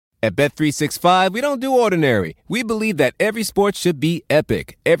At Bet365, we don't do ordinary. We believe that every sport should be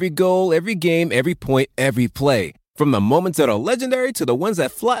epic. Every goal, every game, every point, every play. From the moments that are legendary to the ones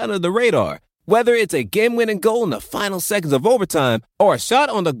that fly under the radar. Whether it's a game-winning goal in the final seconds of overtime or a shot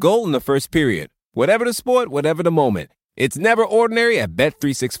on the goal in the first period. Whatever the sport, whatever the moment. It's never ordinary at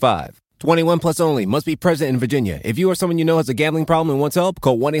Bet365. 21 plus only. Must be present in Virginia. If you or someone you know has a gambling problem and wants help,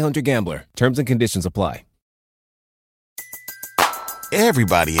 call 1-800-GAMBLER. Terms and conditions apply.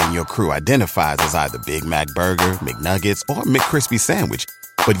 Everybody in your crew identifies as either Big Mac Burger, McNuggets, or McCrispy Sandwich.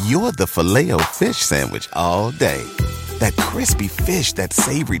 But you're the Filet-O-Fish Sandwich all day. That crispy fish, that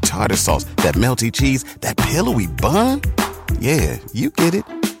savory tartar sauce, that melty cheese, that pillowy bun. Yeah, you get it.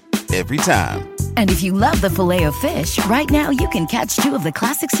 Every time. And if you love the Filet-O-Fish, right now you can catch two of the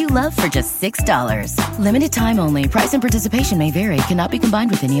classics you love for just $6. Limited time only. Price and participation may vary. Cannot be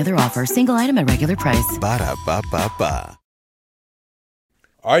combined with any other offer. Single item at regular price. Ba-da-ba-ba-ba.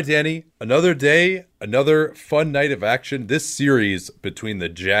 All right, Danny, another day, another fun night of action. This series between the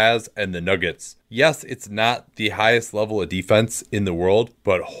Jazz and the Nuggets. Yes, it's not the highest level of defense in the world,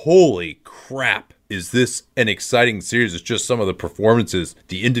 but holy crap, is this an exciting series. It's just some of the performances,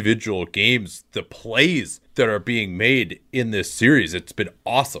 the individual games, the plays that are being made in this series. It's been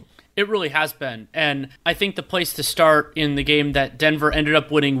awesome. It really has been. And I think the place to start in the game that Denver ended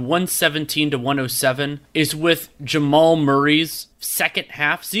up winning 117-107 is with Jamal Murray's second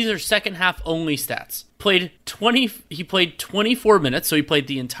half. These are second half only stats. He played 24 minutes, so he played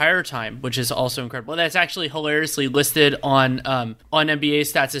the entire time, which is also incredible. That's actually hilariously listed on NBA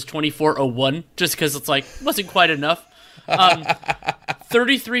stats as 24:01, just because it's like, wasn't quite enough.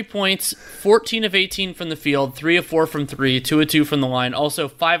 33 points, 14 of 18 from the field, 3 of 4 from 3, 2 of 2 from the line. Also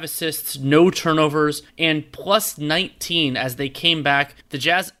 5 assists, no turnovers, and plus 19 as they came back. The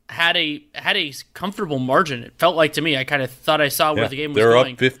Jazz had a comfortable margin. It felt like to me. I kind of thought I saw where the game was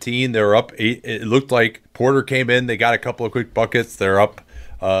going. They're up 15. They're up 8. It looked like Porter came in. They got a couple of quick buckets. They're up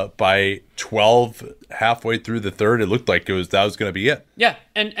by 12 halfway through the third. It looked like that was going to be it. Yeah,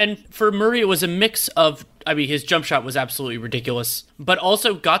 and for Murray, it was a mix of, his jump shot was absolutely ridiculous, but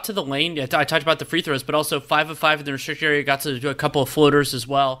also got to the lane. I talked about the free throws, but also 5 of 5 in the restricted area, got to do a couple of floaters as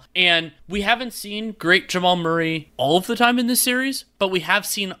well. And we haven't seen great Jamal Murray all of the time in this series, but we have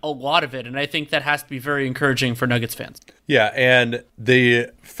seen a lot of it, and I think that has to be very encouraging for Nuggets fans. Yeah, and they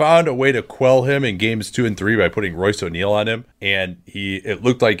found a way to quell him in games 2 and 3 by putting Royce O'Neal on him, and it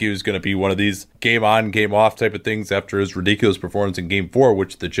looked like he was going to be one of these game on, game off type of things after his ridiculous performance in game 4,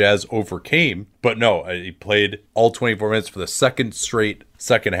 which the Jazz overcame. But no, he played all 24 minutes for the second straight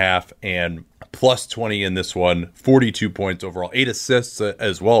second half and plus 20 in this one, 42 points overall, 8 assists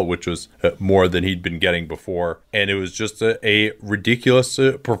as well, which was more than he'd been getting before. And it was just a ridiculous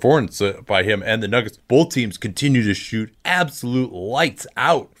performance by him and the Nuggets. Both teams continue to shoot absolute lights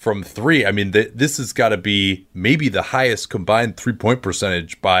out from 3. This has got to be maybe the highest combined 3-point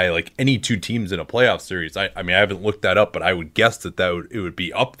percentage by like any two teams in a playoff series. I haven't looked that up, but I would guess that it would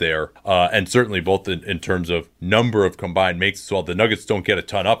be up there. And certainly both in terms of number of combined makes as well. The Nuggets don't get a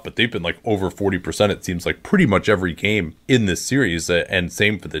ton up, but they've been like over 40%, it seems like, pretty much every game in this series, and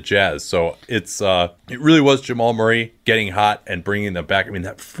same for the Jazz. So it really was Jamal Murray getting hot and bringing them back.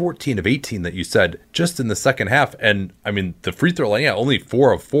 That 14 of 18 that you said just in the second half, and the free throw line, only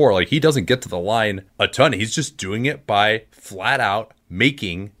 4 of 4. Like, he doesn't get to the line a ton. He's just doing it by flat out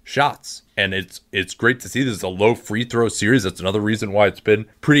making shots. And it's great to see. This is a low free throw series. That's another reason why it's been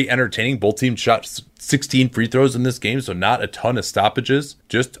pretty entertaining. Both teams shot 16 free throws in this game, so not a ton of stoppages.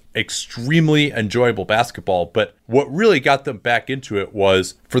 Just extremely enjoyable basketball. But what really got them back into it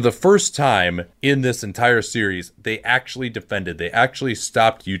was, for the first time in this entire series, they actually defended. They actually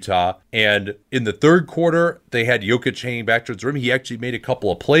stopped Utah. And in the third quarter, they had Jokic hanging back towards the rim. He actually made a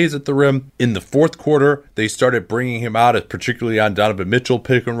couple of plays at the rim. In the fourth quarter, they started bringing him out, particularly on Donovan Mitchell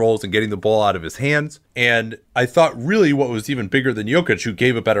pick and rolls and getting the ball out of his hands. And I thought really what was even bigger than Jokic, who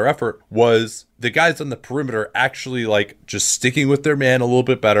gave a better effort, was the guys on the perimeter actually just sticking with their man a little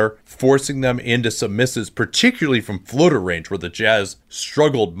bit better, forcing them into some misses, particularly from floater range, where the Jazz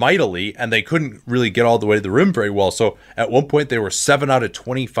struggled mightily and they couldn't really get all the way to the rim very well. So at one point they were 7 out of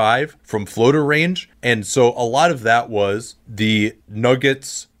 25 from floater range. And so a lot of that was the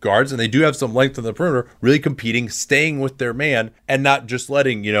Nuggets guards, and they do have some length on the perimeter, really competing, staying with their man, and not just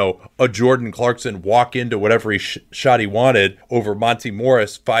letting, a Jordan Clarkson walk into whatever shot he wanted over Monty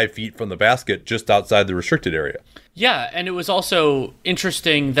Morris 5 feet from the basket just outside the restricted area. Yeah, and it was also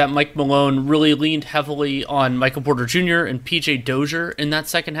interesting that Mike Malone really leaned heavily on Michael Porter Jr. and PJ Dozier in that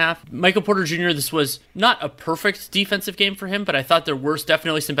second half. Michael Porter Jr., this was not a perfect defensive game for him, but I thought there were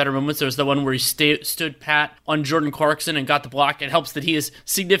definitely some better moments. There was the one where he stood pat on Jordan Clarkson and got the block. It helps that he is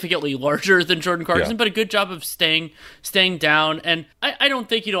significantly larger than Jordan Clarkson, but a good job of staying down. And I don't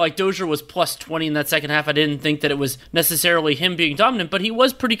think, like Dozier was plus 20 in that second half. I didn't think that it was necessarily him being dominant, but he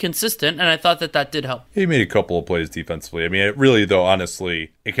was pretty consistent, and I thought that did help. He made a couple of plays defensively. I mean, it really, though,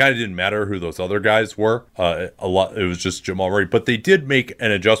 honestly, it kind of didn't matter who those other guys were. A lot, it was just Jamal Murray, but they did make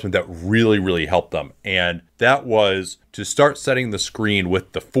an adjustment that really, really helped them, and that was to start setting the screen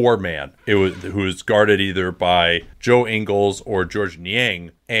with the 4-man. Who was guarded either by Joe Ingles or Georges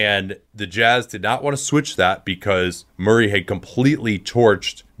Niang, and the Jazz did not want to switch that because Murray had completely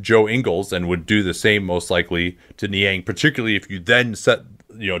torched Joe Ingles and would do the same most likely to Niang, particularly if you then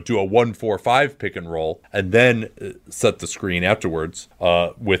do a 1-4-5 pick and roll and then set the screen afterwards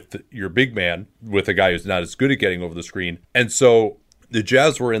with your big man, with a guy who's not as good at getting over the screen. And so the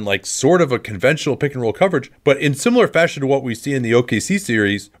Jazz were in like sort of a conventional pick and roll coverage, but in similar fashion to what we see in the OKC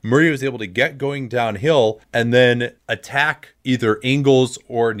series, Murray was able to get going downhill and then attack either Ingles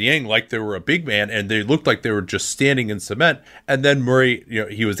or Niang like they were a big man, and they looked like they were just standing in cement. And then Murray,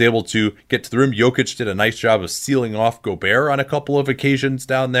 he was able to get to the rim. Jokic did a nice job of sealing off Gobert on a couple of occasions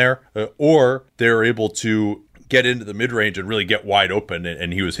down there, or they were able to get into the mid-range and really get wide open,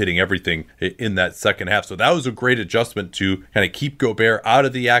 and he was hitting everything in that second half. So that was a great adjustment to kind of keep Gobert out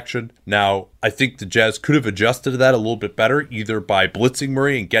of the action. Now, I think the Jazz could have adjusted to that a little bit better, either by blitzing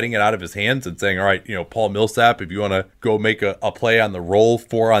Murray and getting it out of his hands and saying, all right, Paul Millsap, if you want to go make a play on the roll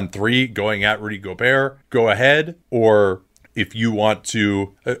 4-on-3 going at Rudy Gobert, go ahead. Or if you want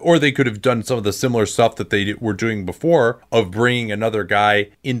to, or they could have done some of the similar stuff that they were doing before of bringing another guy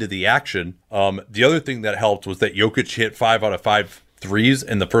into the action. The other thing that helped was that Jokic hit 5 out of 5 threes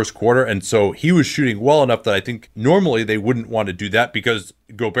in the first quarter, and so he was shooting well enough that I think normally they wouldn't want to do that because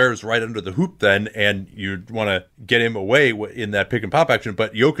Gobert's right under the hoop then, and you'd want to get him away in that pick and pop action.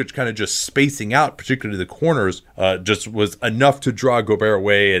 But Jokic kind of just spacing out, particularly the corners, just was enough to draw Gobert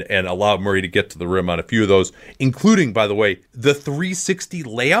away and allow Murray to get to the rim on a few of those, including, by the way, the 360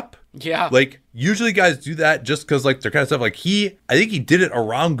 layup. Yeah. Like, usually guys do that just because, like, they're kind of stuff. Like, I think he did it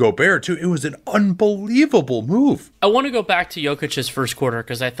around Gobert, too. It was an unbelievable move. I want to go back to Jokic's first quarter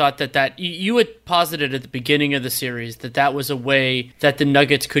because I thought that you had posited at the beginning of the series that was a way that the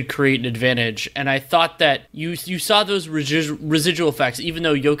Nuggets could create an advantage. And I thought that you saw those residual effects, even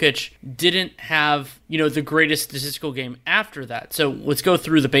though Jokic didn't have, the greatest statistical game after that. So let's go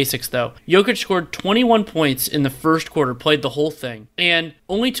through the basics, though. Jokic scored 21 points in the first quarter, played the whole thing, and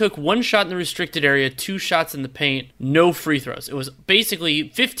only took 1 shot in the restricted area, 2 shots in the paint, no free throws. It was basically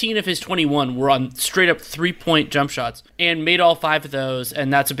 15 of his 21 were on straight up 3-point jump shots, and made all 5 of those,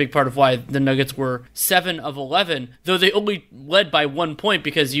 and that's a big part of why the Nuggets were 7 of 11, though they only led by 1 point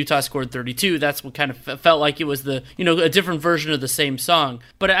because Utah scored 32. That's what kind of felt like it was a different version of the same song.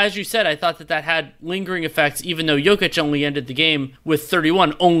 But as you said, I thought that had lingering effects, even though Jokic only ended the game with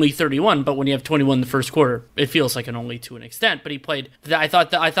 31, only 31, but when you have 21 in the first quarter, it feels like an only to an extent, but he played, I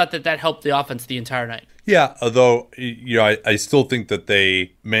thought that helped the offense the entire night. Yeah, although, I still think that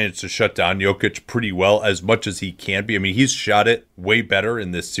they managed to shut down Jokic pretty well, as much as he can be. I mean, he's shot it way better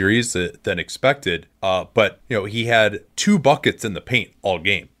in this series than expected. But, he had 2 buckets in the paint all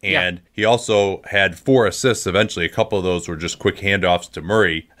game. And he also had 4 assists eventually. A couple of those were just quick handoffs to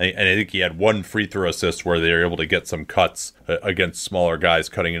Murray. And I think he had 1 free throw assist where they were able to get some cuts against smaller guys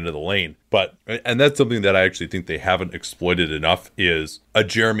cutting into the lane. And that's something that I actually think they haven't exploited enough, is a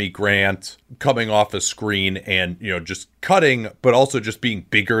Jeremy Grant coming off a screen and, just cutting, but also just being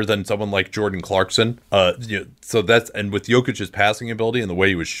bigger than someone like Jordan Clarkson. So and with Jokic's passing ability and the way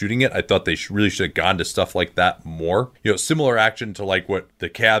he was shooting it, I thought they really should have gone to stuff like that more. Similar action to like what the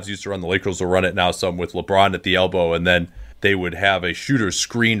Cavs used to run. The Lakers will run it now some with LeBron at the elbow, and then they would have a shooter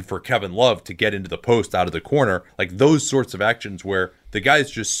screen for Kevin Love to get into the post out of the corner. Like those sorts of actions where the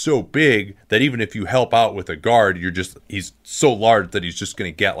guy's just so big that even if you help out with a guard, he's so large that he's just going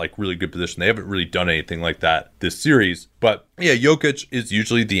to get like really good position. They haven't really done anything like that this series. But yeah, Jokic is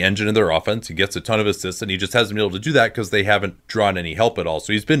usually the engine of their offense. He gets a ton of assists, and he just hasn't been able to do that because they haven't drawn any help at all.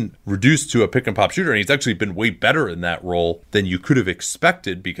 So he's been reduced to a pick and pop shooter, and he's actually been way better in that role than you could have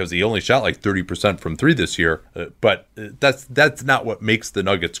expected because he only shot like 30% from 3 this year. But that's not what makes the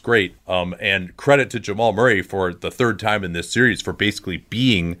Nuggets great. And credit to Jamal Murray for the 3rd time in this series for basically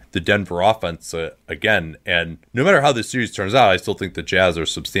being the Denver offense again. And no matter how this series turns out, I still think the Jazz are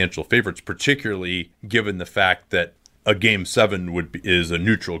substantial favorites, particularly given the fact that a Game 7 is a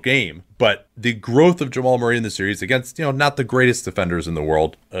neutral game. But the growth of Jamal Murray in the series against, not the greatest defenders in the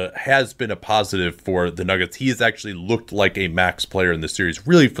world has been a positive for the Nuggets. He has actually looked like a max player in the series,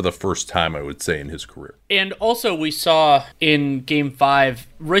 really for the first time, I would say, in his career. And also we saw in Game 5,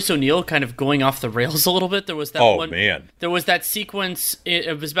 Royce O'Neal kind of going off the rails a little bit. There was that There was that sequence,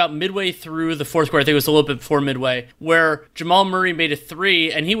 it was about midway through the fourth quarter, I think it was a little bit before midway, where Jamal Murray made a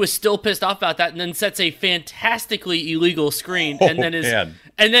three, and he was still pissed off about that, and then sets a fantastically illegal screen, and then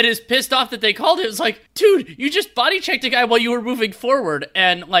is pissed off that they called it. It was like, dude, you just body checked a guy while you were moving forward,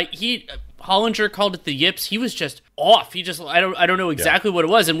 and Hollinger called it the yips. He was just off. I don't know exactly what it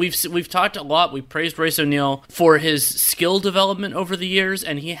was. And we've talked a lot. We praised Royce O'Neal for his skill development over the years,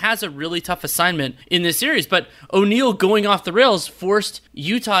 and he has a really tough assignment in this series. But O'Neal going off the rails forced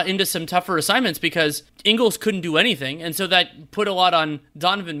Utah into some tougher assignments because Ingles couldn't do anything, and so that put a lot on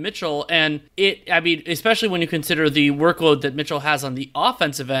Donovan Mitchell. And especially when you consider the workload that Mitchell has on the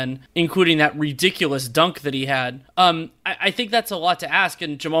offensive end, including that ridiculous dunk that he had. I think that's a lot to ask,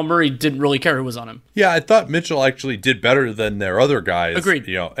 and Jamal Murray didn't really care who was on him. Yeah, I thought Mitchell actually did better than their other guys. Agreed.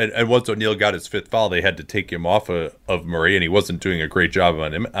 And once O'Neal got his fifth foul, they had to take him off of Murray, and he wasn't doing a great job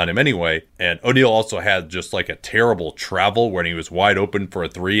on him anyway. And O'Neal also had just like a terrible travel when he was wide open for a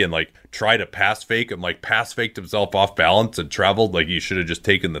three and tried to pass fake and pass faked himself off balance and traveled like he should have just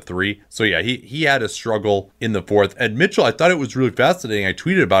taken the three. So yeah, he had a struggle in the fourth. And Mitchell, I thought it was really fascinating. I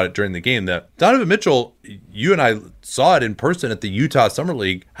tweeted about it during the game that Donovan Mitchell, you and I saw it in person at the Utah Summer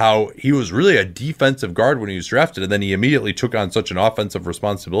League, how he was really a defensive guard when he was drafted, and then he immediately took on such an offensive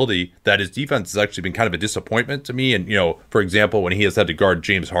responsibility that his defense has actually been kind of a disappointment to me. And, for example, when he has had to guard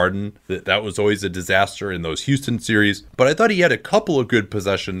James Harden, that was always a disaster in those Houston series. But I thought he had a couple of good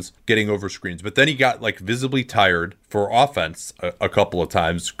possessions getting over screens, but then he got visibly tired for offense a couple of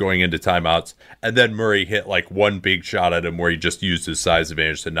times going into timeouts, and then Murray hit one big shot at him where he just used his size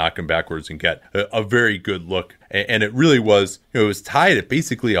advantage to knock him backwards and get a very good look. And it really was, it was tied at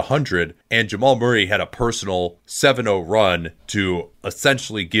basically 100, and Jamal Murray had a personal 7-0 run to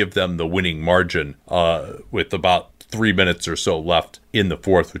essentially give them the winning margin with about 3 minutes or so left in the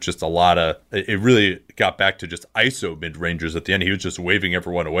fourth, with just it really got back to just ISO mid-rangers at the end. He was just waving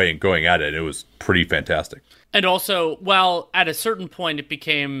everyone away and going at it. It was pretty fantastic. And also, while at a certain point it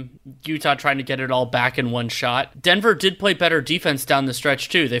became Utah trying to get it all back in one shot, Denver did play better defense down the stretch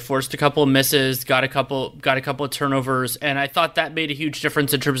too. They forced a couple of misses, got a couple of turnovers, and I thought that made a huge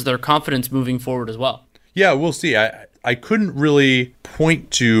difference in terms of their confidence moving forward as well. Yeah, we'll see. I couldn't really point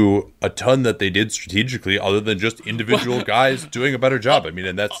to a ton that they did strategically other than just individual guys doing a better job.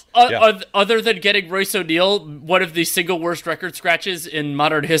 And that's... Other than getting Royce O'Neal one of the single worst record scratches in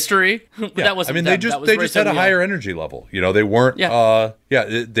modern history. That wasn't they just had a higher energy level. They weren't...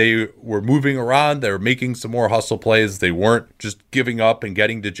 they were moving around. They were making some more hustle plays. They weren't just giving up and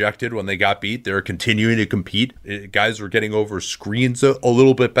getting dejected when they got beat. They were continuing to compete. Guys were getting over screens a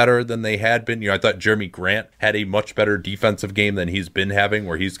little bit better than they had been. I thought Jeremy Grant had a much better defensive game than he's been having,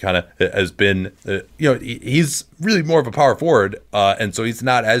 where he's kind of has been, he's really more of a power forward, and so he's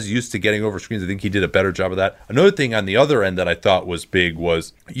not as used to getting over screens. I think he did a better job of that. Another thing on the other end that I thought was big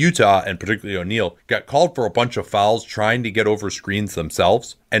was Utah, and particularly O'Neal, got called for a bunch of fouls trying to get over screens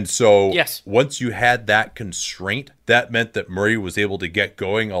themselves. And so once you had that constraint, that meant that Murray was able to get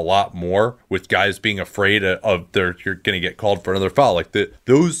going a lot more with guys being afraid of you're going to get called for another foul.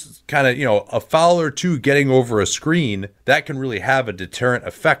 Those kind of, a foul or two getting over a screen, that can really have a deterrent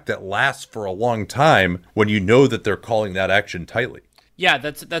effect that lasts for a long time when you know that they're calling that action tightly. Yeah,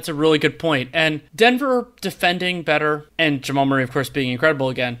 that's a really good point. And Denver defending better, and Jamal Murray, of course, being incredible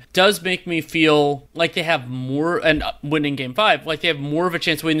again, does make me feel like they have more, and winning Game 5, like they have more of a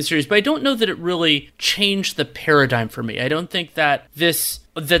chance to win the series. But I don't know that it really changed the paradigm for me. I don't think that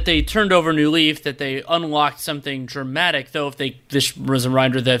they turned over a new leaf, that they unlocked something dramatic, though this was a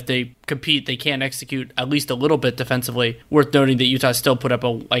reminder that if they compete, they can execute at least a little bit defensively. Worth noting that Utah still put up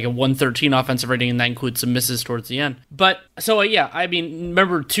a 113 offensive rating, and that includes some misses towards the end. But,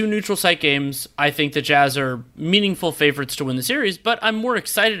 remember, 2 neutral site games. I think the Jazz are meaningful favorites to win the series, but I'm more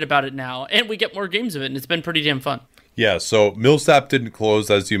excited about it now, and we get more games of it, and it's been pretty damn fun. Yeah, so Millsap didn't close,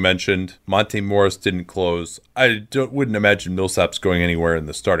 as you mentioned. Monte Morris didn't close. I wouldn't imagine Millsap's going anywhere in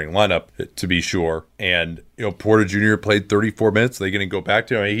the starting lineup, to be sure. And, Porter Jr. played 34 minutes. Are they going to go back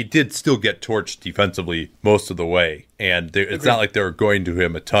to him? He did still get torched defensively most of the way. And it's not like they were going to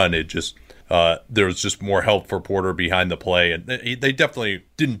him a ton. It just... there was just more help for Porter behind the play, and they definitely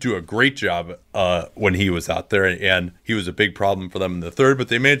didn't do a great job when he was out there, and he was a big problem for them in the third, but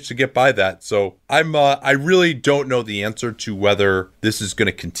they managed to get by that. So I really don't know the answer to whether this is going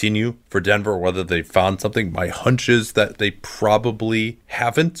to continue for Denver or whether they found something. My hunch is that they probably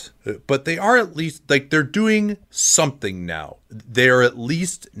haven't, but they are at least, like, they're doing something now. They are at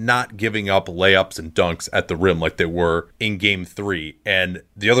least not giving up layups and dunks at the rim like they were in game 3. And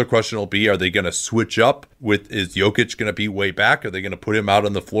the other question will be, are they going to switch up is Jokic going to be way back? Are they going to put him out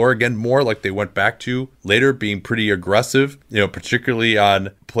on the floor again more like they went back to later, being pretty aggressive, particularly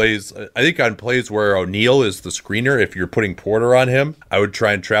on plays, I think on plays where O'Neal is the screener. If you're putting Porter on him, I would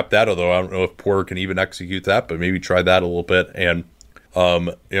try and trap that, although I don't know if Porter can even execute that, but maybe try that a little bit. And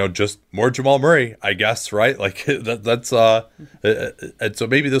just more Jamal Murray, I guess, right? Like that's and so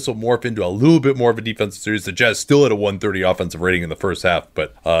maybe this will morph into a little bit more of a defensive series. The Jazz still had a 130 offensive rating in the first half,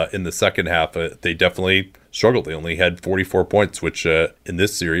 but in the second half, they definitely struggled. They only had 44 points, which in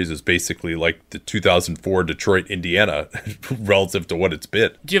this series is basically like the 2004 Detroit Indiana relative to what it's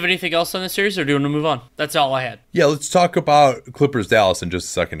been. Do you have anything else on this series, or do you want to move on? That's all I had. Yeah, let's talk about Clippers Dallas in just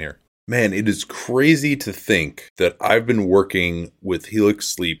a second here. Man, it is crazy to think that I've been working with Helix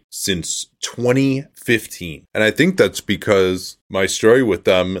Sleep since 2015. And I think that's because my story with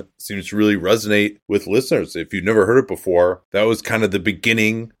them seems to really resonate with listeners. If you've never heard it before, that was kind of the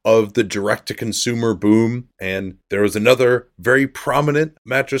beginning of the direct-to-consumer boom. And there was another very prominent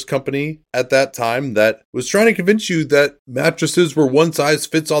mattress company at that time that was trying to convince you that mattresses were one size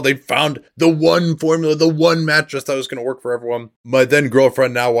fits all. They found the one formula, the one mattress that was going to work for everyone. My then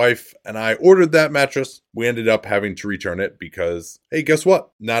girlfriend, now wife, and I ordered that mattress. We ended up having to return it because, hey, guess what?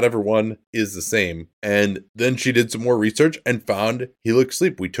 Not everyone is the same. And then she did some more research and found Helix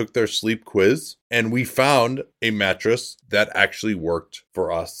Sleep. We took their sleep quiz and we found a mattress that actually worked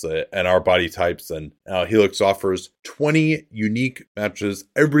for us and our body types. And Helix offers 20 unique mattresses.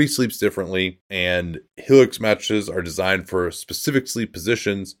 Everybody sleeps differently, and Helix mattresses are designed for specific sleep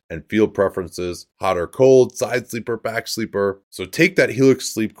positions and field preferences: hot or cold, side sleeper, back sleeper. So take that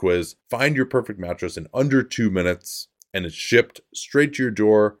Helix Sleep quiz, find your perfect mattress in under 2 minutes, and it's shipped straight to your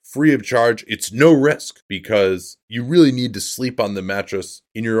door, free of charge. It's no risk because you really need to sleep on the mattress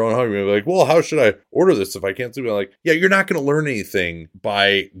in your own home. You're like, well, how should I order this if I can't sleep? I'm like, yeah, you're not going to learn anything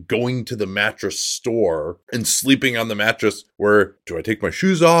by going to the mattress store and sleeping on the mattress where, do I take my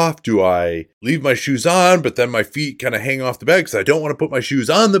shoes off? Do I leave my shoes on, but then my feet kind of hang off the bed because I don't want to put my shoes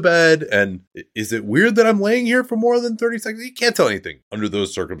on the bed? And is it weird that I'm laying here for more than 30 seconds? You can't tell anything under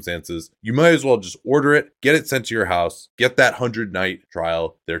those circumstances. You might as well just order it, get it sent to your house, get that 100-night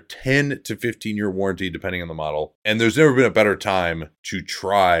trial. They're 10 to 15-year warranty, depending on the model. And there's never been a better time to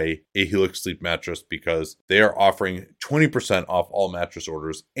try a Helix Sleep mattress because they are offering 20% off all mattress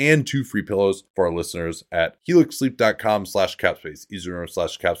orders and 2 free pillows for our listeners at helixsleep.com/capspace. Easy to remember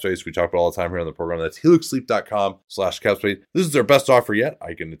 /capspace. We talk about all the time here on the program. That's helixsleep.com/capspace. This is their best offer yet.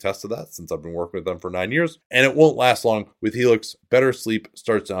 I can attest to that since I've been working with them for 9 years, and it won't last long with Helix. Better sleep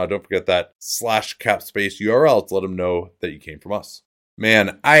starts now. Don't forget that /capspace URL to let them know that you came from us.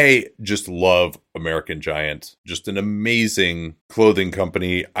 Man, I just love American Giant. Just an amazing clothing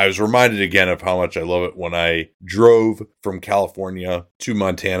company. I was reminded again of how much I love it when I drove from California to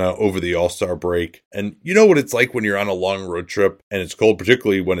Montana over the All-Star break. And you know what it's like when you're on a long road trip and it's cold,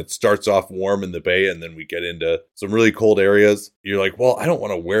 particularly when it starts off warm in the Bay and then we get into some really cold areas. You're like, well, I don't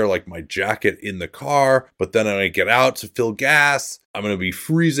want to wear like my jacket in the car, but then when I get out to fill gas, I'm going to be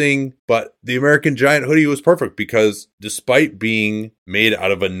freezing. But the American Giant hoodie was perfect because despite being made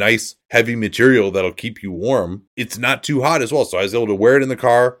out of a nice heavy material that'll keep you warm, it's not too hot as well. So I was able to wear it in the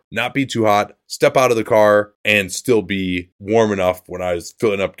car, not be too hot, step out of the car, and still be warm enough when I was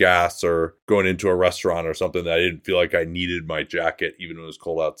filling up gas or going into a restaurant or something that I didn't feel like I needed my jacket even when it was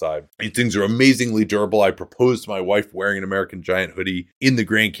cold outside. These things are amazingly durable. I proposed to my wife wearing an American Giant hoodie in the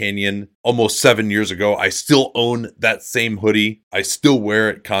Grand Canyon almost 7 years ago. I still own that same hoodie. I still wear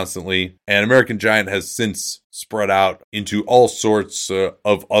it constantly. And American Giant has since spread out into all sorts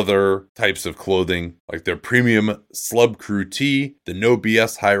of other types of clothing, like their premium Slub Crew tee, the No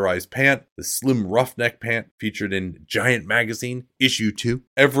BS high-rise pant, the slim roughneck pant featured in Giant Magazine issue 2.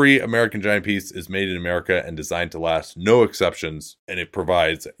 Every American Giant piece is made in America and designed to last, no exceptions, and it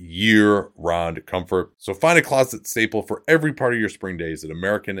provides year-round comfort. So find a closet staple for every part of your spring days at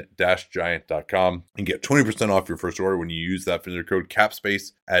American-Giant.com and get 20% off your first order when you use that vendor code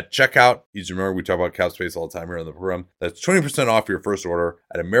CAPSPACE at checkout. Easy to remember, we talk about CAPSPACE all the time here on the program. That's 20% off your first order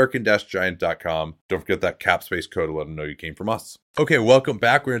at American-Giant.com. Don't forget that CAPSPACE code to let them know you came from us. Okay, welcome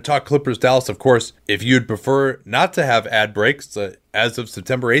back. We're going to talk Clippers Dallas. Of course, if you'd prefer not to have ad breaks, as of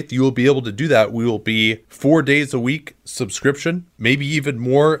September 8th, you will be able to do that. We will be 4 days a week subscription, maybe even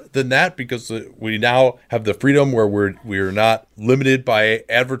more than that, because we now have the freedom where we're not limited by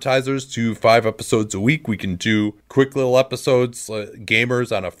advertisers to 5 episodes a week. We can do quick little episodes,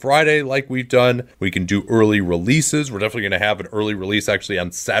 gamers on a Friday like we've done. We can do early releases. We're definitely going to have an early release actually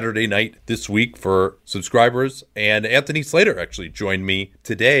on Saturday night this week for subscribers. And Anthony Slater actually joined me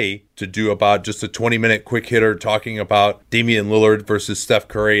today to do about just a 20-minute quick hitter talking about Damian Lillard versus Steph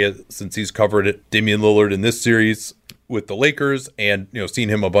Curry, since he's covered Damian Lillard in this series with the Lakers and, seen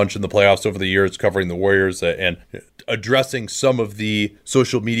him a bunch in the playoffs over the years covering the Warriors and addressing some of the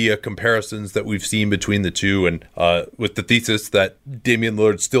social media comparisons that we've seen between the two, and with the thesis that Damian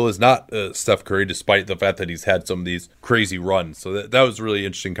Lillard still is not Steph Curry, despite the fact that he's had some of these crazy runs. So that was a really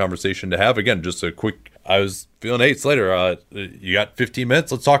interesting conversation to have. Again, just a quick, I was feeling, hey, Slater, you got 15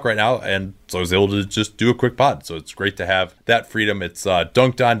 minutes? Let's talk right now. And so I was able to just do a quick pod. So it's great to have that freedom. It's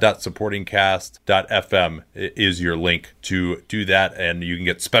dunkdon.supportingcast.fm is your link to do that. And you can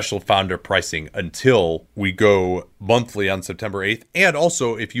get special founder pricing until we go monthly on September 8th. And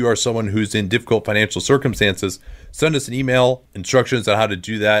also, if you are someone who's in difficult financial circumstances, send us an email. Instructions on how to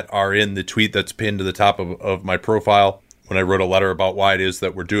do that are in the tweet that's pinned to the top of my profile when I wrote a letter about why it is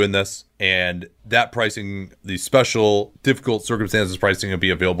that we're doing this. And that pricing, the special difficult circumstances pricing, will be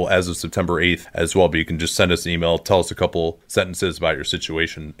available as of September 8th as well. But you can just send us an email, tell us a couple sentences about your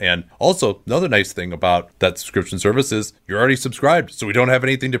situation. And also, another nice thing about that subscription service is you're already subscribed, so we don't have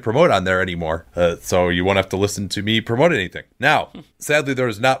anything to promote on there anymore. So you won't have to listen to me promote anything. Now, sadly, there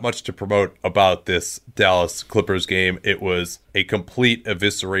is not much to promote about this Dallas Clippers game. It was a complete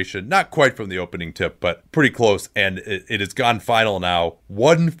evisceration, not quite from the opening tip, but pretty close. And it has gone final now,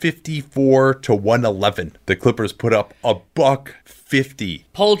 154 to 111. The Clippers put up a $150.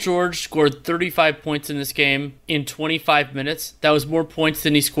 Paul George scored 35 points in this game in 25 minutes. That was more points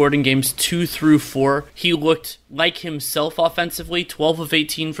than he scored in games 2 through 4. He looked like himself offensively, 12 of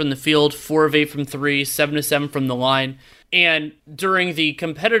 18 from the field, 4 of 8 from 3, 7 of 7 from the line. And during the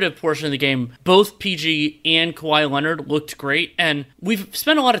competitive portion of the game, both PG and Kawhi Leonard looked great. And we've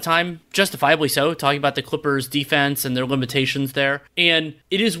spent a lot of time, justifiably so, talking about the Clippers' defense and their limitations there. And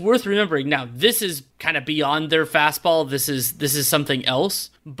it is worth remembering, now, this is kind of beyond their fastball. This is something else.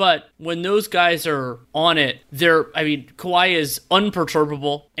 But when those guys are on it, Kawhi is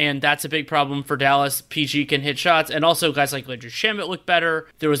unperturbable, and that's a big problem for Dallas. PG can hit shots, and also guys like Landry Shamet look better.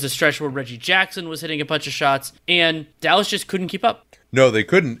 There was a stretch where Reggie Jackson was hitting a bunch of shots, and Dallas just couldn't keep up. No, they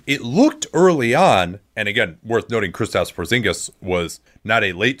couldn't. It looked early on, and again, worth noting, Kristaps Porzingis was not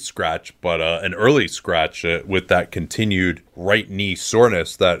a late scratch, but an early scratch with that continued right knee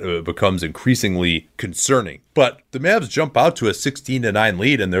soreness that becomes increasingly concerning. But the Mavs jump out to a 16-9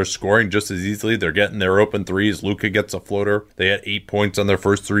 lead, and they're scoring just as easily. They're getting their open threes. Luka gets a floater. They had 8 points on their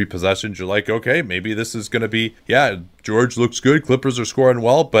first 3 possessions. You're like, okay, maybe this is going to be, George looks good. Clippers are scoring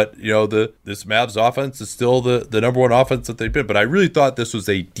well, but this Mavs offense is still the number one offense that they've been. But I really thought this was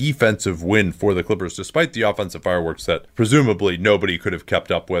a defensive win for the Clippers, despite the offensive fireworks that presumably nobody could have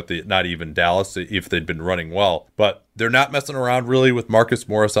kept up with, not even Dallas, if they'd been running well. But they're not messing around really with Marcus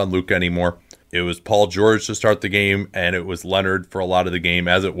Morris on Luka anymore. It was Paul George to start the game, and it was Leonard for a lot of the game,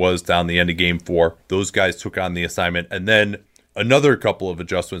 as it was down the end of game 4. Those guys took on the assignment. And then another couple of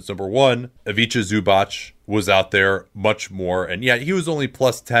adjustments. Number one, Ivica Zubac was out there much more. And he was only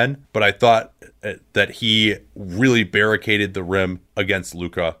plus 10, but I thought that he really barricaded the rim against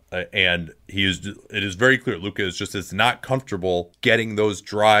Luka. And it is very clear Luka is not comfortable getting those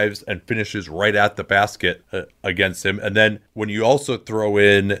drives and finishes right at the basket against him. And then when you also throw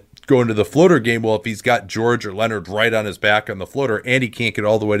in going to the floater game, well, if he's got George or Leonard right on his back on the floater and he can't get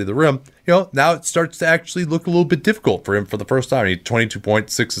all the way to the rim, now it starts to actually look a little bit difficult for him for the first time. He had 22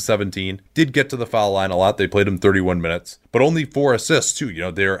 points, 6 of 17, did get to the foul line a lot. They played him 31 minutes, but only 4 assists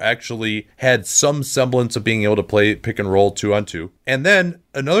too. They're actually had some semblance of being able to play pick and roll 2-on-2. And then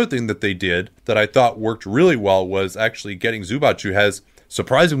another thing that they did that I thought worked really well was actually getting Zubac, who has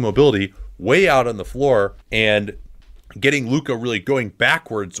surprising mobility, way out on the floor and getting Luka really going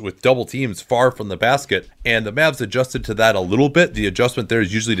backwards with double teams far from the basket. And the Mavs adjusted to that a little bit. The adjustment there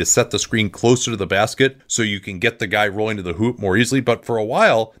is usually to set the screen closer to the basket so you can get the guy rolling to the hoop more easily. But for a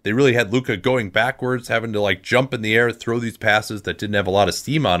while, they really had Luka going backwards, having to jump in the air, throw these passes that didn't have a lot of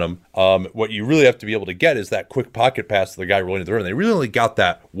steam on them. What you really have to be able to get is that quick pocket pass to the guy rolling to the rim. They really only got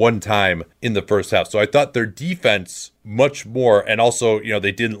that one time in the first half. So I thought their defense much more, and also,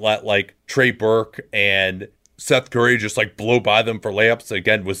 they didn't let Trey Burke and Seth Curry just like blow by them for layups.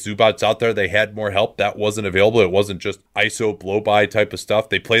 Again, with Zubac out there, they had more help. That wasn't available. It wasn't just ISO blow by type of stuff.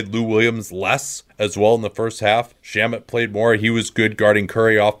 They played Lou Williams less as well in the first half. Shamet played more. He was good guarding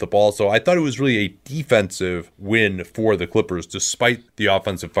Curry off the ball. So I thought it was really a defensive win for the Clippers, despite the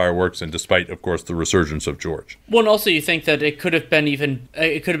offensive fireworks and despite, of course, the resurgence of George. Well, and also you think that it could have been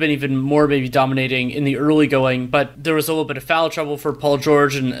even more maybe dominating in the early going, but there was a little bit of foul trouble for Paul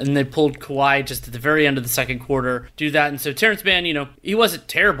George, and they pulled Kawhi just at the very end of the second quarter do that. And so Terrence Mann, he wasn't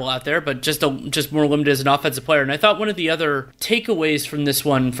terrible out there, but just more limited as an offensive player. And I thought one of the other takeaways from this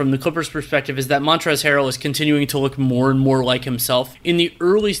one, from the Clippers' perspective, is that Montrezl Harrell is continuing to look more and more like himself. In the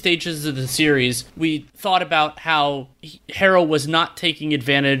early stages of the series, we thought about how Harrell was not taking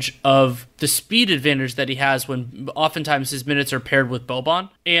advantage of the speed advantage that he has when oftentimes his minutes are paired with Boban.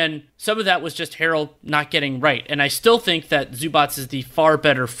 And some of that was just Harrell not getting right. And I still think that Zubac is the far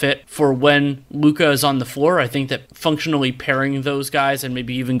better fit for when Luka is on the floor. I think that functionally pairing those guys and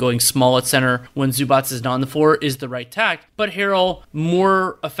maybe even going small at center when Zubac is not on the floor is the right tact. But Harrell,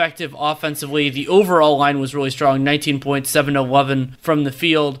 more effective offensively. The overall line was really strong, 19 points, 7-11 from the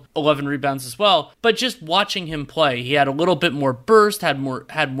field, 11 rebounds as well. But just watching him play, he had a little bit more burst, had more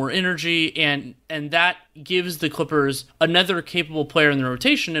energy, and that gives the Clippers another capable player in the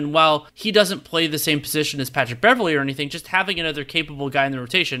rotation. And while he doesn't play the same position as Patrick Beverley or anything, just having another capable guy in the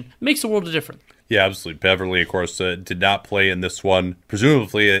rotation makes a world of difference. Yeah, absolutely. Beverley, of course, did not play in this one.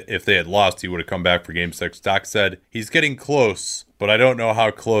 Presumably, if they had lost, he would have come back for Game 6. Doc said he's getting close, but I don't know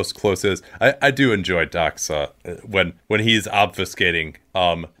how close is. I do enjoy Doc's when he's obfuscating.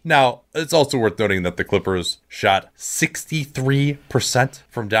 Now, it's also worth noting that the Clippers shot 63%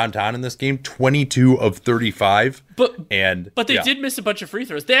 from downtown in this game, 22 of 35. But they did miss a bunch of free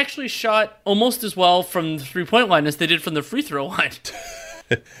throws. They actually shot almost as well from the three-point line as they did from the free throw line.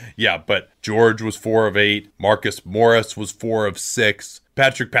 Yeah, but George was 4 of 8. Marcus Morris was 4 of 6.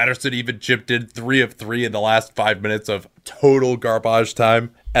 Patrick Patterson even chipped in 3 of 3 in the last 5 minutes of total garbage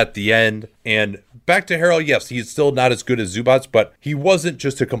time at the end. And back to Harrell, yes, he's still not as good as Zubac, but he wasn't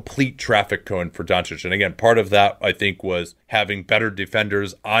just a complete traffic cone for Doncic. And again, part of that, I think, was having better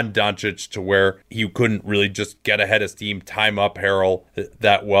defenders on Doncic to where he couldn't really just get ahead of steam, time up Harrell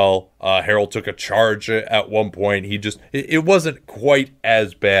that well. Harrell took a charge at one point. It wasn't quite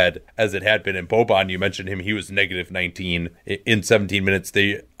as bad as it had been. In Boban, you mentioned him, he was negative 19 in 17 minutes.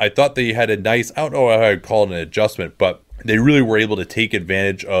 I thought they had a nice, I don't know how I'd call it an adjustment, but they really were able to take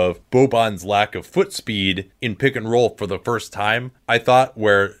advantage of Boban's lack of foot speed in pick and roll for the first time, I thought,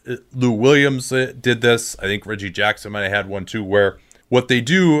 where Lou Williams did this. I think Reggie Jackson might have had one too, where what they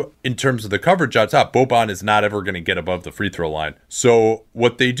do in terms of the coverage out top, Boban is not ever going to get above the free throw line. So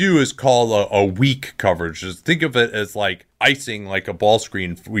what they do is call a weak coverage. Just think of it as like icing, like a ball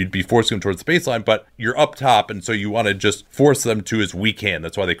screen. We'd be forcing them towards the baseline, but you're up top, and so you want to just force them to his weak hand.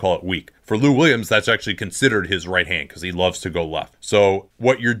 That's why they call it weak. For Lou Williams, that's actually considered his right hand because he loves to go left. So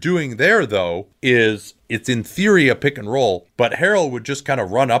what you're doing there, though, is it's in theory a pick and roll, but Harrell would just kind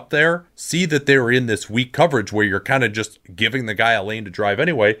of run up there, see that they were in this weak coverage where you're kind of just giving the guy a lane to drive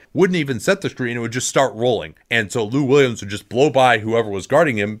anyway, wouldn't even set the screen, it would just start rolling. And so Lou Williams would just blow by whoever was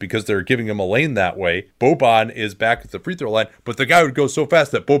guarding him because they're giving him a lane that way. Boban is back at the free throw line, but the guy would go so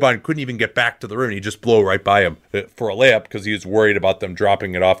fast that Boban couldn't even get back to the rim. He'd just blow right by him for a layup because he was worried about them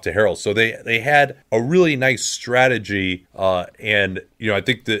dropping it off to Harrell. So they had a really nice strategy, and I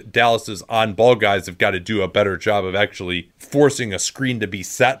think that Dallas's on-ball guys have got to do a better job of actually forcing a screen to be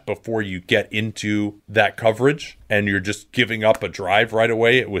set before you get into that coverage, and you're just giving up a drive right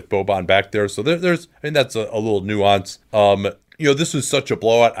away with Boban back there. So that's a little nuance. This was such a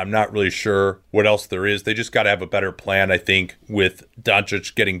blowout. I'm not really sure what else there is. They just got to have a better plan, I think, with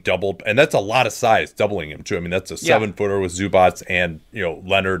Doncic getting doubled. And that's a lot of size, doubling him, too. I mean, that's a 7-footer with Zubac and,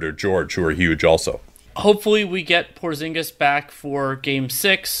 Leonard or George, who are huge also. Hopefully we get Porzingis back for Game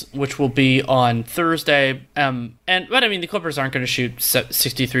 6, which will be on Thursday. But I mean, the Clippers aren't going to shoot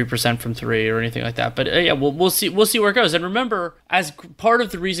 63% from 3 or anything like that. But we'll see where it goes. And remember, as part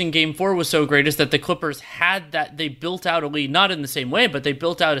of the reason Game 4 was so great is that the Clippers they built out a lead, not in the same way, but they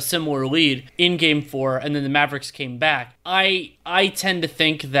built out a similar lead in Game 4, and then the Mavericks came back. I tend to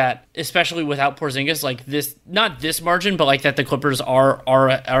think that, especially without Porzingis, like this, not this margin, but like that the Clippers are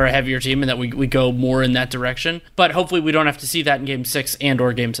a heavier team and that we go more in that direction. But hopefully we don't have to see that in Game 6 and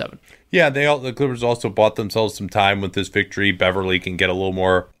or Game 7. Yeah, the Clippers also bought themselves some time with this victory. Beverley can get a little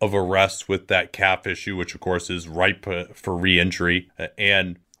more of a rest with that calf issue, which of course is ripe for re-injury.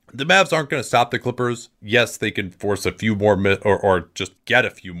 And the Mavs aren't going to stop the Clippers. Yes, they can force a few more or just get a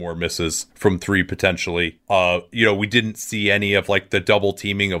few more misses from three potentially. We didn't see any of like the double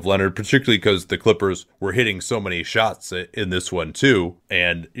teaming of Leonard, particularly because the Clippers were hitting so many shots in this one too.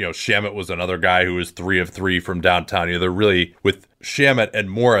 And, Shamet was another guy who was 3 of 3 from downtown. They're really, with Shamet and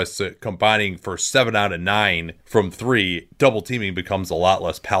Morris combining for 7 out of 9 from 3, double teaming becomes a lot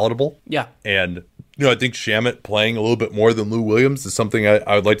less palatable. Yeah. And I think Shamet playing a little bit more than Lou Williams is something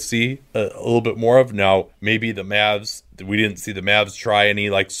I would like to see a little bit more of. Now, maybe the Mavs, we didn't see the Mavs try any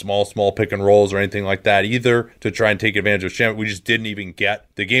like small pick and rolls or anything like that either to try and take advantage of Shamet. We just didn't even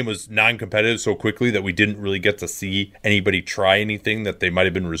the game was non-competitive so quickly that we didn't really get to see anybody try anything that they might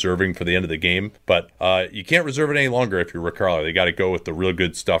have been reserving for the end of the game. But you can't reserve it any longer if you're Rick Carlisle. They got to go with the real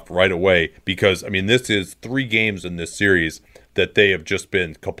good stuff right away because, this is 3 games in this series that they have just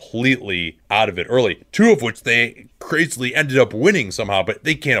been completely out of it early, 2 of which they crazily ended up winning somehow, but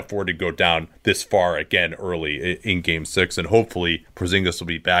they can't afford to go down this far again early in game 6, and hopefully Porzingis will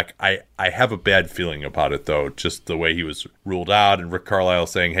be back. I have a bad feeling about it, though, just the way he was ruled out, and Rick Carlisle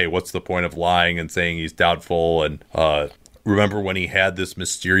saying, hey, what's the point of lying and saying he's doubtful, and remember when he had this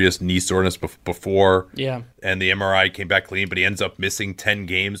mysterious knee soreness before? Yeah. And the MRI came back clean, but he ends up missing 10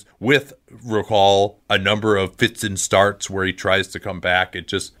 games with, recall, a number of fits and starts where he tries to come back. It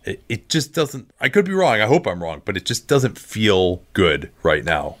just doesn't, I could be wrong, I hope I'm wrong, but it just doesn't feel good right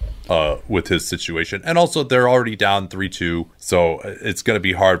now with his situation. And also, they're already down 3-2, so it's going to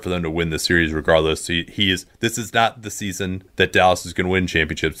be hard for them to win the series regardless. This is not the season that Dallas is going to win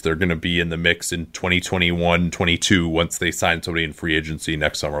championships. They're going to be in the mix in 2021-22 once they sign somebody in free agency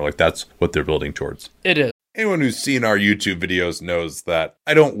next summer. Like, that's what they're building towards. It is. Anyone who's seen our YouTube videos knows that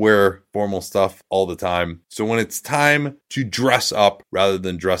I don't wear formal stuff all the time. So when it's time to dress up rather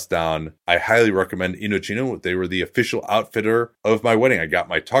than dress down, I highly recommend Indochino. They were the official outfitter of my wedding. I got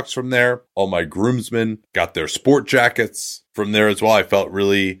my tux from there. All my groomsmen got their sport jackets from there as well. I felt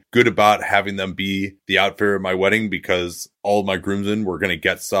really good about having them be the outfitter of my wedding because all of my groomsmen were going to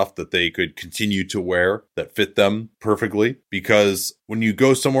get stuff that they could continue to wear that fit them perfectly. Because when you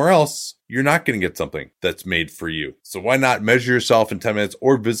go somewhere else, you're not going to get something that's made for you. So why not measure yourself in 10 minutes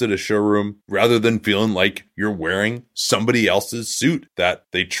or visit a showroom rather than feeling like you're wearing somebody else's suit that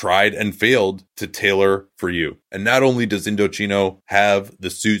they tried and failed to tailor for you. And not only does Indochino have the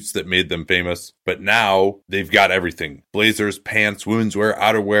suits that made them famous, but now they've got everything. Blazers, pants, women's wear,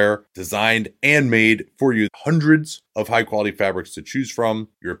 outerwear, designed and made for you. Hundreds of high quality fabrics to choose from.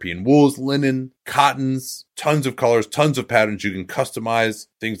 European wools, linen, cottons, tons of colors, tons of patterns. You can customize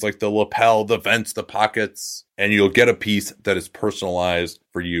things like the lapel, the vents, the pockets, and you'll get a piece that is personalized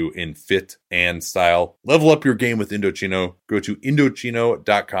for you in fit and style. Level up your game with Indochino. Go to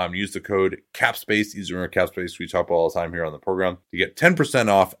Indochino.com. Use the code CAPSPACE. Use the CAPSPACE we talk about all the time here on the program to get 10%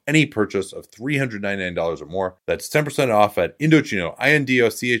 off any purchase of $399 or more. That's 10% off at Indochino,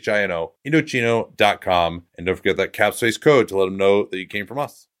 Indochino, Indochino.com. And don't forget that CAPSPACE code to let them know that you came from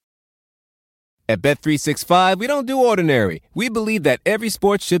us. At Bet365, we don't do ordinary. We believe that every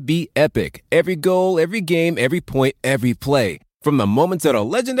sport should be epic. Every goal, every game, every point, every play. From the moments that are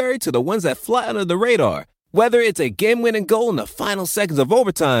legendary to the ones that fly under the radar. Whether it's a game-winning goal in the final seconds of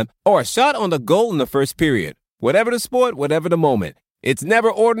overtime or a shot on the goal in the first period. Whatever the sport, whatever the moment. It's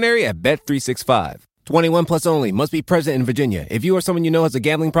never ordinary at Bet365. 21 plus only. Must be present in Virginia. If you or someone you know has a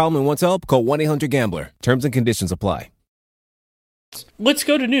gambling problem and wants help, call 1-800-GAMBLER. Terms and conditions apply. Let's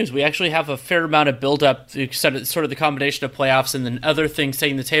go to news. We actually have a fair amount of build-up, sort of the combination of playoffs and then other things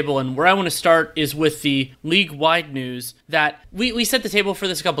setting the table. And where I want to start is with the league-wide news that we set the table for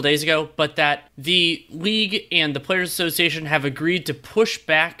this a couple days ago, but that the league and the Players Association have agreed to push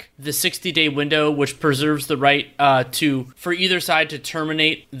back the 60-day window, which preserves the right for either side to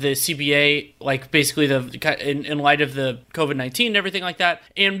terminate the CBA, like basically in light of the COVID-19 and everything like that.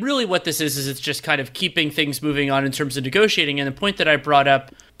 And really what this is it's just kind of keeping things moving on in terms of negotiating. And the point that I brought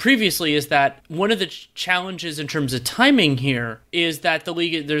up previously is that one of the challenges in terms of timing here is that the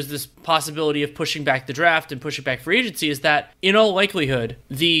league, there's this possibility of pushing back the draft and pushing back free agency, is that in all likelihood,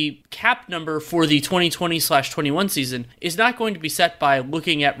 the cap number for the 2020/21 season is not going to be set by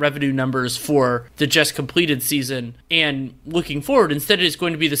looking at revenue numbers for the just completed season and looking forward. Instead, it is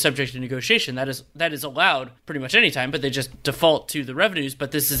going to be the subject of negotiation. That is allowed pretty much any time, but they just default to the revenues,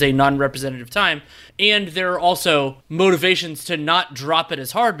 but this is a non-representative time. And there are also motivations to not drop it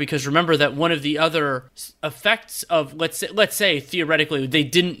as hard hard because remember that one of the other effects of, let's say theoretically they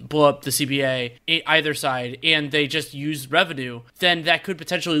didn't blow up the CBA either side and they just used revenue, then that could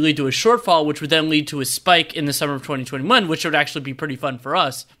potentially lead to a shortfall, which would then lead to a spike in the summer of 2021, which would actually be pretty fun for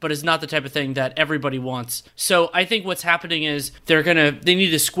us, but is not the type of thing that everybody wants. So I think what's happening is they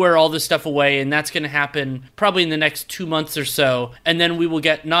need to square all this stuff away, and that's going to happen probably in the next 2 months or so, and then we will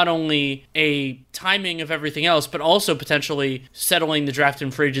get not only a timing of everything else, but also potentially settling the draft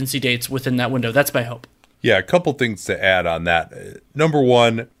and free agency dates within that window. That's my hope. Yeah, a couple things to add on that. Number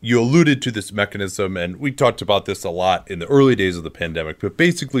one, you alluded to this mechanism, and we talked about this a lot in the early days of the pandemic, but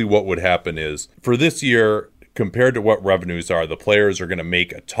basically what would happen is for this year, compared to what revenues are, the players are going to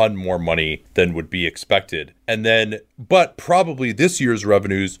make a ton more money than would be expected. And then, but probably this year's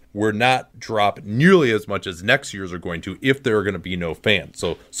revenues will not drop nearly as much as next year's are going to if there are going to be no fans.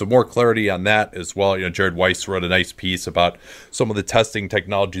 So some more clarity on that as well. Jared Weiss wrote a nice piece about some of the testing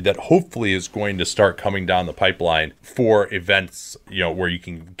technology that hopefully is going to start coming down the pipeline for events, where you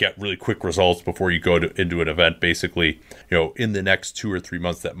can get really quick results before you go into an event, basically, in the next 2 or 3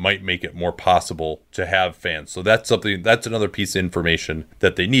 months that might make it more possible to have fans. So that's another piece of information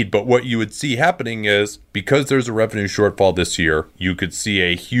that they need. But what you would see happening is, because there's a revenue shortfall this year, you could see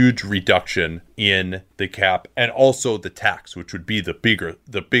a huge reduction in the cap and also the tax, which would be the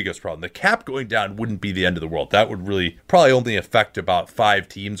biggest problem. The cap going down wouldn't be the end of the world. That would really probably only affect about 5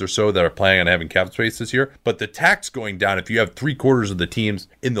 teams or so that are planning on having cap space this year. But the tax going down, if you have 3/4 of the teams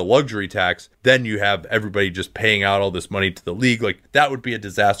in the luxury tax, then you have everybody just paying out all this money to the league. Like, that would be a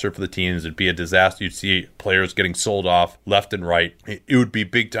disaster for the teams. It'd be a disaster. You'd see players getting sold off left and right. It would be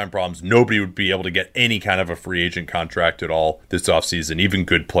big time problems. Nobody would be able to get any kind of a free agent contract at all this offseason, even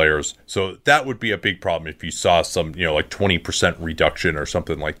good players. So that would be a big problem if you saw some, like 20% reduction or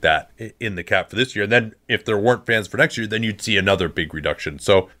something like that in the cap for this year. And then if there weren't fans for next year, then you'd see another big reduction.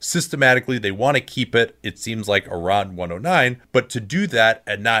 So systematically, they want to keep it seems like, around 109. But to do that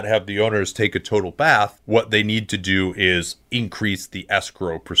and not have the owners take a total bath, what they need to do is increase the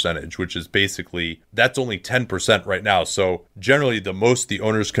escrow percentage, which is basically, that's only 10% right now. So generally, the most the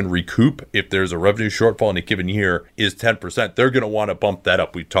owners can recoup if there's a revenue shortfall in a given year is 10%. They're going to want to bump that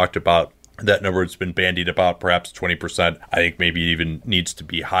up. We talked about that number. It's been bandied about, perhaps 20%. I think maybe even needs to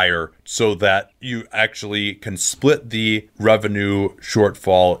be higher so that you actually can split the revenue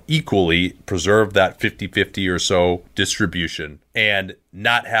shortfall equally, preserve that 50-50 or so distribution, and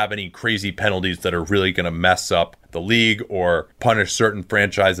not have any crazy penalties that are really going to mess up the league or punish certain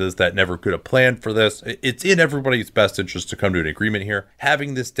franchises that never could have planned for this. It's in everybody's best interest to come to an agreement here.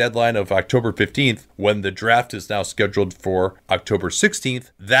 Having this deadline of October 15th, when the draft is now scheduled for October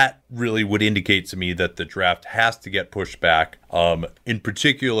 16th, that really would indicate to me that the draft has to get pushed back. In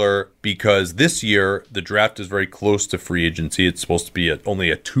particular, because this year the draft is very close to free agency. It's supposed to be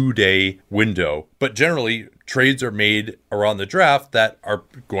only a 2-day window, but generally trades are made around the draft that are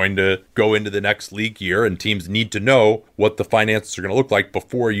going to go into the next league year, and teams need to know what the finances are going to look like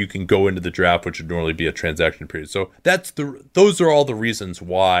before you can go into the draft, which would normally be a transaction period. So those are all the reasons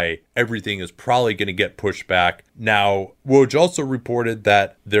why everything is probably going to get pushed back. Now, Woj also reported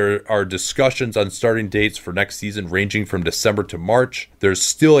that there are discussions on starting dates for next season ranging from December to March. There's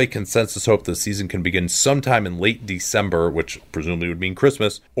still a consensus hope the season can begin sometime in late December, which presumably would mean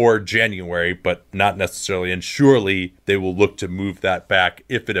Christmas, or January, but not necessarily. And surely they will look to move that back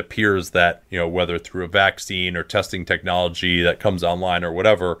if it appears that, whether through a vaccine or testing technology that comes online or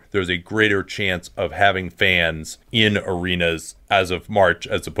whatever, there's a greater chance of having fans in arenas as of March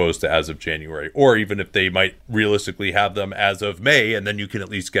as opposed to as of January, or even if they might realistically have them as of May, and then you can at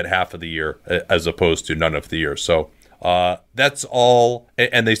least get half of the year as opposed to none of the year. So that's all,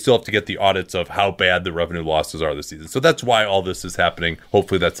 and they still have to get the audits of how bad the revenue losses are this season. So that's why all this is happening.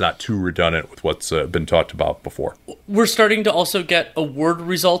 Hopefully that's not too redundant with what's been talked about before. We're starting to also get award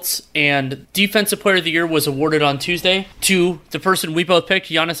results, and Defensive Player of the Year was awarded on Tuesday to the person we both picked,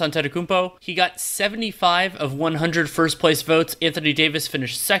 Giannis Antetokounmpo. He got 75 of 100 first-place votes. Anthony Davis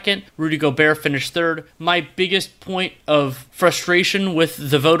finished second. Rudy Gobert finished third. My biggest point of frustration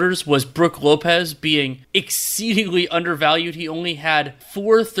with the voters was Brook Lopez being exceedingly undervalued. He only had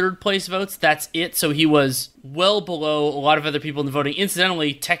 4 third-place votes. That's it. So he was well below a lot of other people in the voting.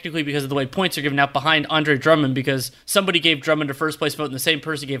 Incidentally, technically because of the way points are given out, behind Andre Drummond, because somebody gave Drummond a first-place vote and the same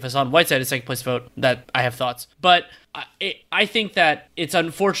person gave Hassan Whiteside a second-place vote. That I have thoughts. But I think that it's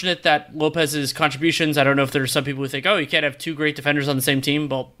unfortunate that Lopez's contributions, I don't know if there are some people who think, oh, you can't have two great defenders on the same team.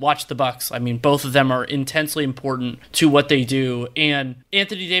 Well, watch the Bucks. I mean, both of them are intensely important to what they do. And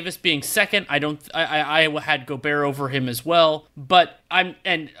Anthony Davis being second, I had Gobert over him as well. But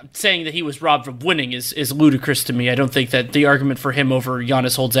saying that he was robbed from winning is ludicrous to me. I don't think that the argument for him over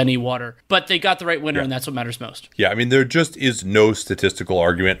Giannis holds any water. But they got the right winner, and that's what matters most. Yeah, I mean, there just is no statistical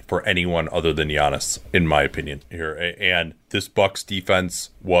argument for anyone other than Giannis, in my opinion, here. And this Bucks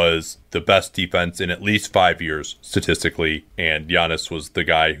defense was the best defense in at least 5 years statistically, and Giannis was the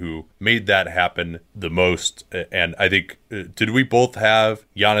guy who made that happen the most. And I think, did we both have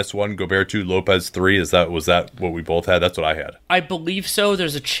Giannis 1, Gobert 2, Lopez 3? Was that what we both had? That's what I had. I believe so.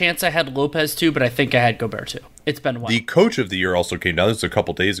 There's a chance I had Lopez 2, but I think I had Gobert 2. It's been a while. The coach of the year also came down. This was a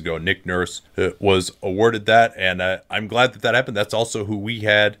couple days ago. Nick Nurse was awarded that, and I'm glad that happened. That's also who we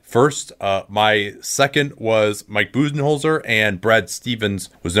had first. My second was Mike Budenholzer, and Brad Stevens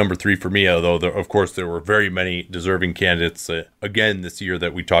was number 3 for me, although, of course, there were very many deserving candidates again this year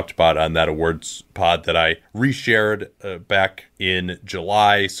that we talked about on that awards pod that I reshared back in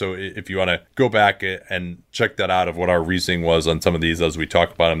July. So if you want to go back and check that out of what our reasoning was on some of these as we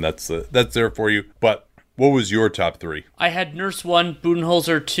talk about them, that's there for you. But what was your top 3? I had Nurse 1,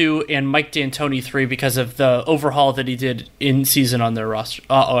 Budenholzer 2, and Mike D'Antoni 3 because of the overhaul that he did in season on their roster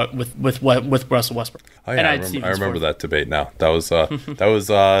with Russell Westbrook. Oh, yeah, I remember that debate now. That was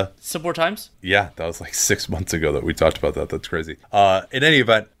some more times? Yeah, that was like 6 months ago that we talked about that. That's crazy. In any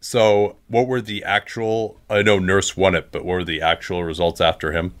event, so what were the actual, I know Nurse won it, but what were the actual results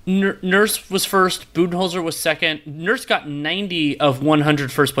after him? Nurse was first, Budenholzer was second. Nurse got 90 of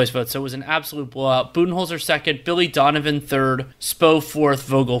 100 first place votes, so it was an absolute blowout. Budenholzer second, Billy Donovan third, Spo fourth,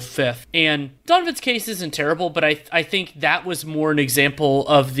 Vogel fifth. And Donovan's case isn't terrible, but I think that was more an example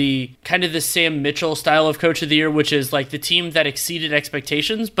of the kind of the Sam Mitchell style of coach of the year, which is like the team that exceeded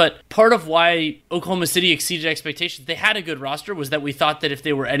expectations. But part of why Oklahoma City exceeded expectations, they had a good roster, was that we thought that if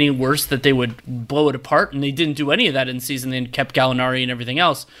they were any worse that they would blow it apart, and they didn't do any of that in season. They kept Gallinari and everything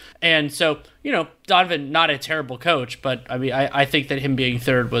else. And so, Donovan, not a terrible coach, but I mean, I think that him being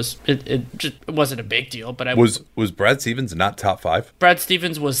third it wasn't a big deal. But was Brad Stevens not top 5? Brad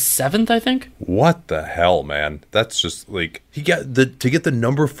Stevens was 7th, I think. What the hell, man? That's just like to get the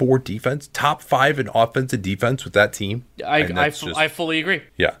number 4 defense, top 5 in offensive defense with that team. I fully agree.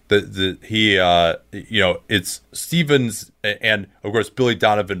 Yeah, it's Stevens, and of course Billy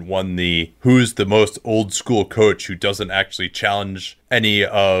Donovan won the who's the most old school coach who doesn't actually challenge any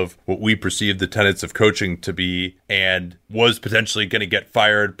of what we perceive the tenets of coaching to be, and was potentially going to get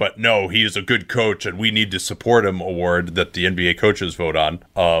fired, but no, he is a good coach and we need to support him award that the NBA coaches vote on.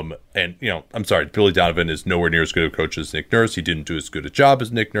 And I'm sorry, Billy Donovan is nowhere near as good a coach as Nick Nurse. He didn't do as good a job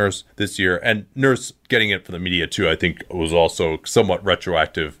as Nick Nurse this year, and Nurse getting it for the media too, I think was also somewhat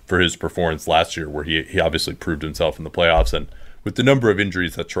retroactive for his performance last year, where he obviously proved himself in the playoffs. And with the number of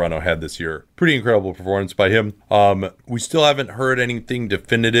injuries that Toronto had this year, pretty incredible performance by him. We still haven't heard anything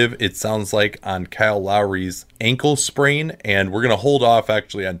definitive, it sounds like, on Kyle Lowry's ankle sprain, and we're going to hold off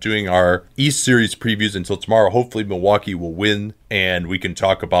actually on doing our East Series previews until tomorrow. Hopefully Milwaukee will win, and we can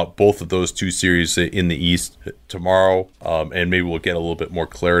talk about both of those 2 series in the East tomorrow, and maybe we'll get a little bit more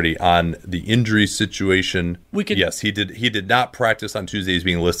clarity on the injury situation. Yes, he did not practice on Tuesday. He's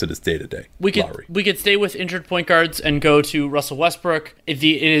being listed as day-to-day. We could stay with injured point guards and go to Russell Westbrook. It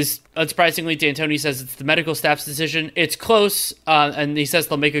is, unsurprisingly, D'Antoni says it's the medical staff's decision. It's close, and he says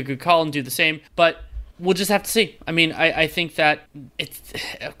they'll make a good call and do the same, but we'll just have to see. I mean, I think that it's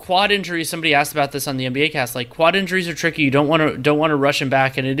quad injuries. Somebody asked about this on the NBA cast. Like, quad injuries are tricky. You don't want to rush him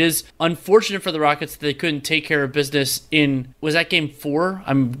back, and it is unfortunate for the Rockets that they couldn't take care of business in. Was that game 4?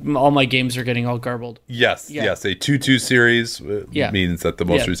 All my games are getting all garbled. Yes. A 2-2 series means that the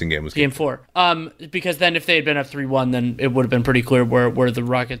most recent game was game 4. Because then if they had been up 3-1, then it would have been pretty clear where the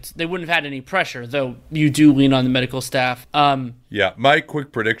Rockets, they wouldn't have had any pressure. Though you do lean on the medical staff. Yeah, my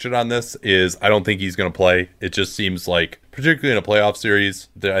quick prediction on this is I don't think he's going to play. It just seems like, particularly in a playoff series,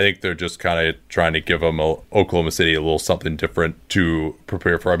 I think they're just kind of trying to give him Oklahoma City a little something different to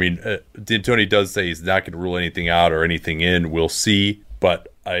prepare for. I mean, D'Antoni does say he's not going to rule anything out or anything in. We'll see.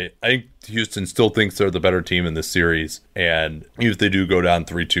 But I think Houston still thinks they're the better team in this series, and if they do go down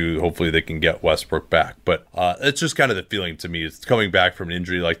 3-2, hopefully they can get Westbrook back. But it's just kind of the feeling to me. It's coming back from an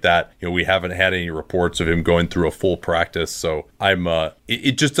injury like that. We haven't had any reports of him going through a full practice, so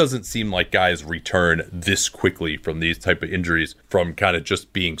it just doesn't seem like guys return this quickly from these type of injuries from kind of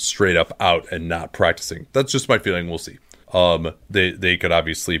just being straight up out and not practicing. That's just my feeling. We'll see. They could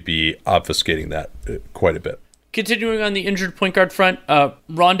obviously be obfuscating that quite a bit. Continuing on the injured point guard front,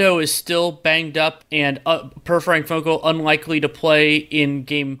 Rondo is still banged up and per Frank Vogel unlikely to play in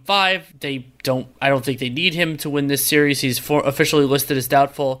Game 5. I don't think they need him to win this series. He's officially listed as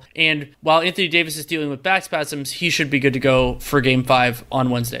doubtful. And while Anthony Davis is dealing with back spasms, he should be good to go for Game 5 on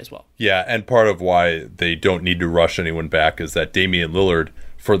Wednesday as well. Yeah, and part of why they don't need to rush anyone back is that Damian Lillard,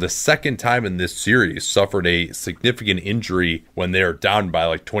 for the second time in this series, suffered a significant injury when they were down by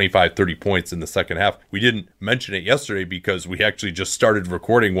like 25, 30 points in the second half. We didn't mention it yesterday because we actually just started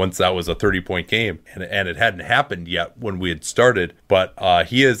recording once that was a 30-point game, and it hadn't happened yet when we had started. But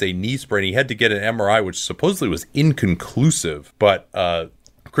he has a knee sprain. He had to get an MRI, which supposedly was inconclusive, but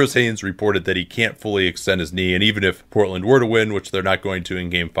Chris Haynes reported that he can't fully extend his knee, and even if Portland were to win, which they're not going to in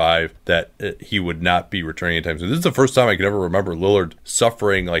Game 5, that he would not be returning anytime soon. This is the first time I can ever remember Lillard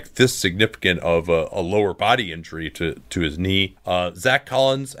suffering like this significant of a lower body injury to his knee. Zach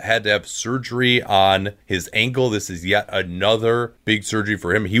Collins had to have surgery on his ankle. This is yet another big surgery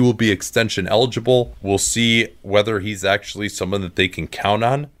for him. He will be extension eligible. We'll see whether he's actually someone that they can count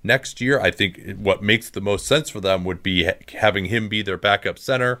on next year. I think what makes the most sense for them would be having him be their backup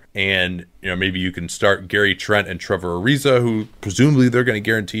center. And maybe you can start Gary Trent and Trevor Ariza, who presumably they're going to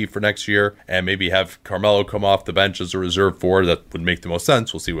guarantee for next year, and maybe have Carmelo come off the bench as a reserve forward. That would make the most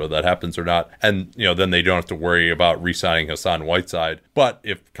sense. We'll see whether that happens or not. And then they don't have to worry about re-signing Hassan Whiteside. But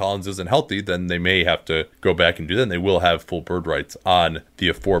if Collins isn't healthy, then they may have to go back and do that. And they will have full bird rights on the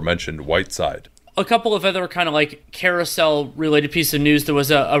aforementioned Whiteside. A couple of other kind of like carousel related piece of news. There was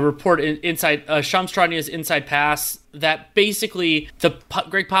a report inside Shams Charania's Inside Pass that basically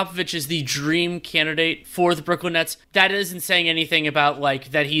Greg Popovich is the dream candidate for the Brooklyn Nets. That isn't saying anything about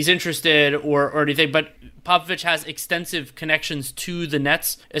like that he's interested or anything, but Popovich has extensive connections to the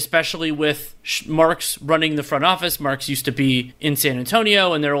Nets, especially with Marks running the front office. Marks used to be in San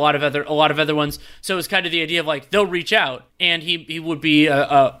Antonio, and there are a lot of other ones. So it's kind of the idea of like they'll reach out, and he would be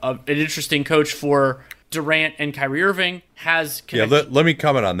an interesting coach for Durant and Kyrie Irving. Let me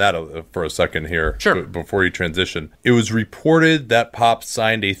comment on that for a second here. Sure. Before you transition. It was reported that Pop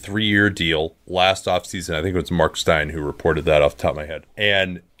signed a 3-year deal last offseason. I think it was Mark Stein who reported that off the top of my head.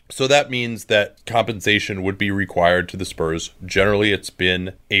 And so that means that compensation would be required to the Spurs. Generally, it's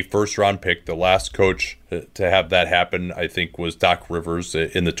been a first-round pick. The last coach to have that happen, I think, was Doc Rivers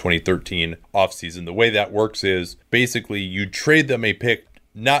in the 2013 offseason. The way that works is basically you trade them a pick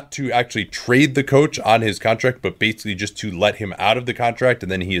not to actually trade the coach on his contract, but basically just to let him out of the contract, and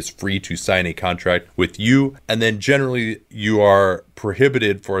then he is free to sign a contract with you. And then generally you are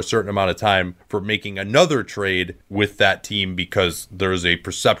prohibited for a certain amount of time for making another trade with that team because there's a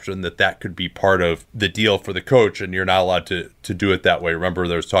perception that that could be part of the deal for the coach, and you're not allowed to do it that way. Remember,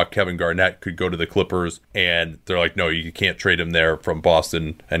 there's talk Kevin Garnett could go to the Clippers, and they're like, no, you can't trade him there from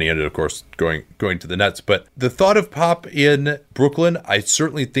Boston, and he ended, of course, going to the Nets. But the thought of Pop in Brooklyn, I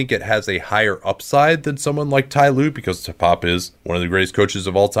certainly think it has a higher upside than someone like Ty Lue, because Pop is one of the greatest coaches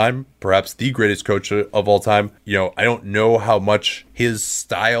of all time, perhaps the greatest coach of all time. I don't know how much his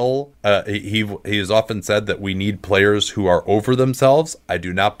style, he has often said that we need players who are over themselves. I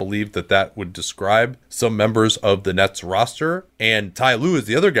do not believe that would describe some members of the Nets roster. And Ty Lue is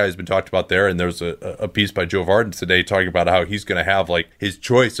the other guy who's been talked about there. And there's a piece by Joe Vardon today talking about how he's going to have like his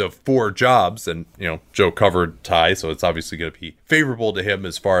choice of 4 jobs. And, Joe covered Ty, so it's obviously going to be favorable to him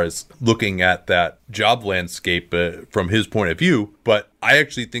as far as looking at that job landscape from his point of view. But I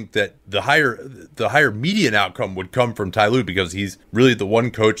actually think that the higher median outcome would come from Ty Lue, because he's really the one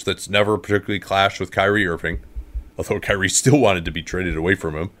coach that's never particularly clashed with Kyrie Irving, although Kyrie still wanted to be traded away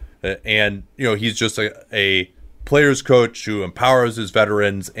from him. And, he's just a players coach who empowers his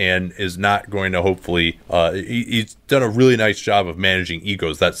veterans and is not going to hopefully he's done a really nice job of managing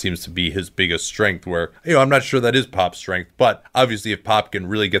egos. That seems to be his biggest strength, where I'm not sure that is Pop's strength, but obviously if Pop can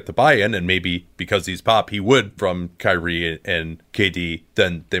really get the buy-in, and maybe because he's Pop he would from Kyrie and KD,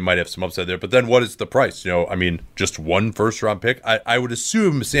 then they might have some upside there. But then what is the price? Just one first-round pick. I would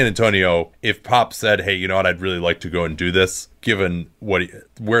assume San Antonio, if Pop said, hey, I'd really like to go and do this, given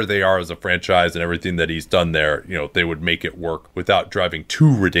where they are as a franchise and everything that he's done there, they would make it work without driving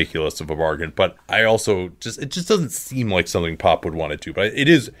too ridiculous of a bargain. But I also it just doesn't seem like something Pop would want to do. But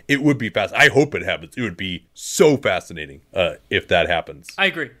it would be fast. I hope it happens. It would be so fascinating if that happens. I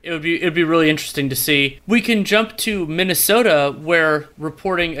agree. It'd be really interesting to see. We can jump to Minnesota, where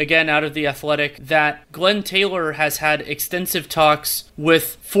reporting again out of The Athletic that Glenn Taylor has had extensive talks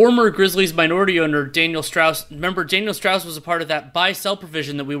with former Grizzlies minority owner Daniel Strauss. Remember, Daniel Strauss was a part of that buy-sell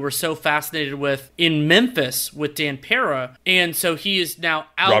provision that we were so fascinated with in Memphis with Dan Para, and so he is now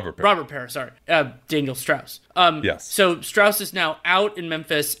out. Robert Para, sorry. Daniel Strauss. Yes. So Strauss is now out in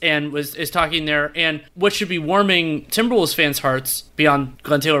Memphis and is talking there. And what should be warming Timberwolves fans' hearts, beyond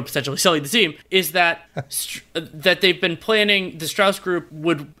Glenn Taylor potentially selling the team, is that that they've been planning, the Strauss Group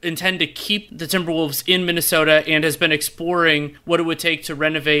would intend to keep the Timberwolves in Minnesota and has been exploring what it would take to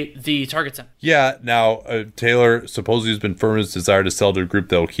renovate the Target Center. Yeah, now Taylor supposedly has been firm in his desire to sell to a group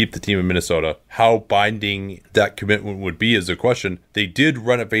that will keep the team in Minnesota. How binding that commitment would be is a question. They did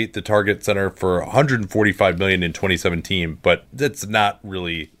renovate the Target Center for $145 million in 2017, but that's not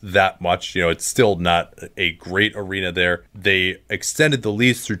really that much. It's still not a great arena there. They extended the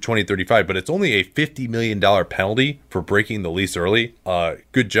lease through 2035, but it's only a $50 million penalty for breaking the lease early.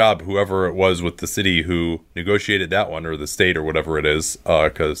 Good job, whoever it was with the city who negotiated that one, or the state, or whatever it is,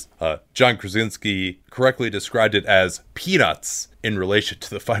 because John Krasinski correctly described it as peanuts in relation to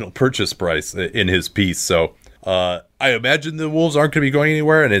the final purchase price in his piece. So I imagine the Wolves aren't going to be going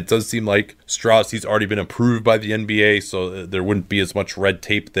anywhere, and it does seem like Strauss, he's already been approved by the NBA, so there wouldn't be as much red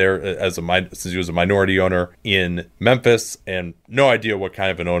tape there since he was a minority owner in Memphis, and no idea what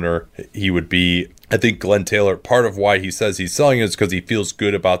kind of an owner he would be. I think Glenn Taylor, part of why he says he's selling is because he feels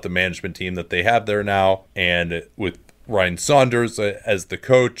good about the management team that they have there now, and with Ryan Saunders as the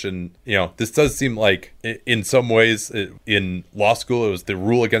coach. And, this does seem like in some ways in law school, it was the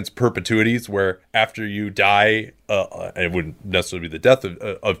rule against perpetuities, where after you die, it wouldn't necessarily be the death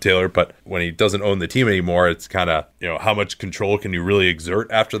of Taylor, but when he doesn't own the team anymore, it's kind of, how much control can you really exert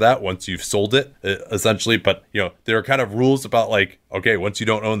after that once you've sold it, essentially. But, there are kind of rules about like, okay, once you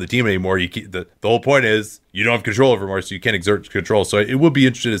don't own the team anymore, you keep the whole point is you don't have control over more, so you can't exert control. So it would be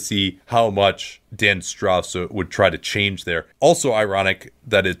interesting to see how much Dan Strauss would try to change there. Also ironic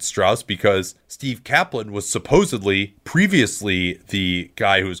that it's Strauss, because Steve Kaplan was supposedly previously the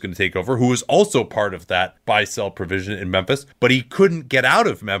guy who was going to take over, who was also part of that buy-sell provision in Memphis, but he couldn't get out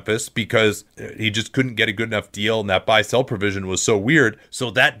of Memphis because he just couldn't get a good enough deal, and that buy-sell provision was so weird.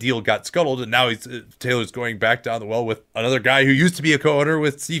 So that deal got scuttled, and now Taylor's going back down the well with another guy who used to be a co-owner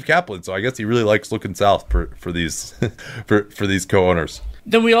with Steve Kaplan. So I guess he really likes looking south for these for these co-owners.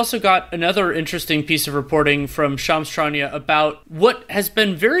 Then we also got another interesting piece of reporting from Shams Charania about what has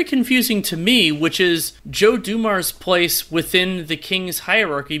been very confusing to me, which is Joe Dumars' place within the Kings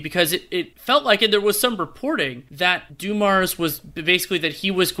hierarchy, because it felt like, and there was some reporting, that Dumars was basically that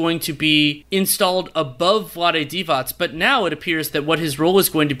he was going to be installed above Vlade Divac, but now it appears that what his role is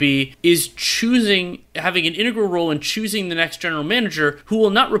going to be is having an integral role in choosing the next general manager, who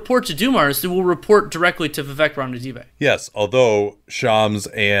will not report to Dumars, who will report directly to Vivek Ranadive. Yes, although Shams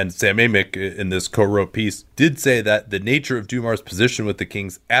and Sam Amick in this co-wrote piece did say that the nature of Dumars' position with the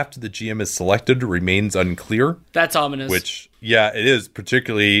Kings after the GM is selected remains unclear. That's ominous. Which, yeah, it is,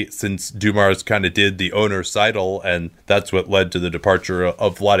 particularly since Dumars kind of did the owner sidle, and that's what led to the departure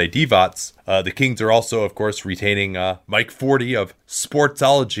of Vlade Divac. The Kings are also, of course, retaining Mike Forty of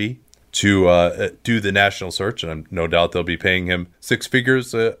Sportsology to do the national search, and no doubt they'll be paying him six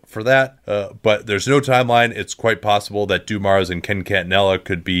figures for that. But there's no timeline. It's quite possible that Dumars and Ken Catanella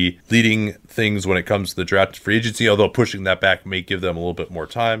could be leading things when it comes to the draft free agency, although pushing that back may give them a little bit more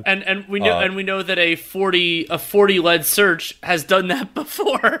time. And we know that a 40 led search has done that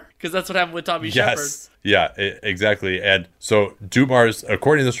before, because that's what happened with Tommy Shepard. Yeah, exactly. And so Dumars,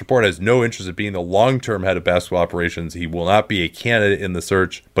 according to this report, has no interest in being the long-term head of basketball operations. He will not be a candidate in the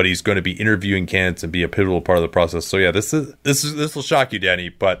search, but he's going to be interviewing candidates and be a pivotal part of the process. So yeah, this will shock you, Danny,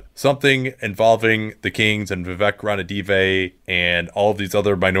 but something involving the Kings and Vivek Ranadive and all of these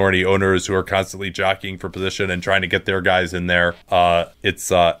other minority owners who are constantly jockeying for position and trying to get their guys in there. It's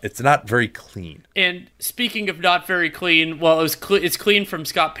not very clean. And speaking of not very clean, well, it's clean from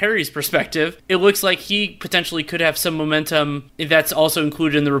Scott Perry's perspective. It looks like he potentially could have some momentum. That's also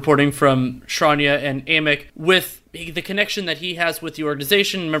included in the reporting from Charania and Amick with the connection that he has with the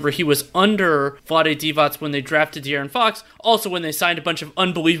organization. Remember, he was under Vlade Divac when they drafted De'Aaron Fox, also when they signed a bunch of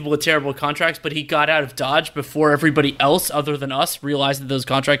unbelievable, terrible contracts, but he got out of Dodge before everybody else other than us realized that those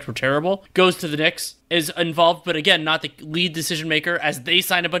contracts were terrible. Goes to the Knicks, is involved, but again, not the lead decision maker, as they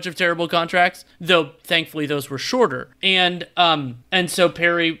signed a bunch of terrible contracts, though thankfully those were shorter. And so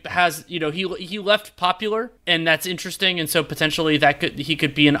Perry has, he left Popular, and that's interesting, and so potentially he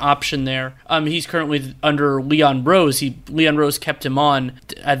could be an option there. He's currently under Leon Rose. Leon Rose kept him on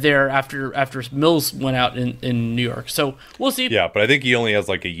there after Mills went out in New York. So we'll see. Yeah, but I think he only has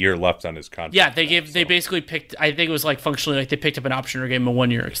like a year left on his contract. Yeah, they basically picked, I think it was like functionally like they picked up an option or gave him a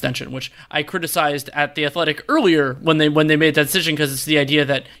 1-year extension, which I criticized at The Athletic earlier when they made that decision, because it's the idea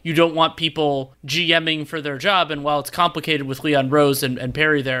that you don't want people GMing for their job, and while it's complicated with Leon Rose and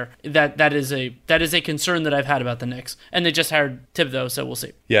Perry there, that is a concern that I've had about the Knicks. And they just hired Thibodeau, so we'll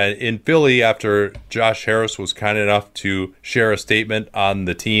see. Yeah, in Philly, after Josh Harris was kind enough to share a statement on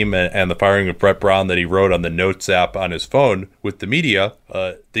the team and the firing of Brett Brown that he wrote on the Notes app on his phone with the media,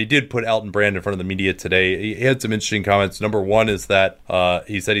 they did put Elton Brand in front of the media today. He had some interesting comments. Number one is that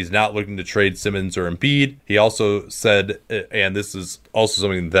he said he's not looking to trade Simmons or Embiid. He also said, and this is also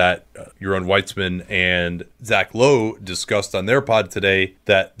something that Yaron Weitzman and Zach Lowe discussed on their pod today,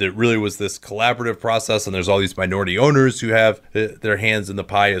 that there really was this collaborative process, and there's all these minority owners who have their hands in the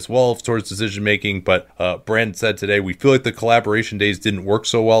pie as well towards decision making. But Brand said today, we feel like the collaboration days didn't work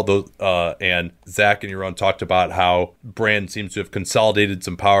so well. And Zach and Yaron talked about how Brand seems to have consolidated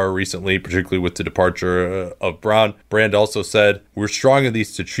some power recently, particularly with the departure of Brown. Brand also said, we're strong in the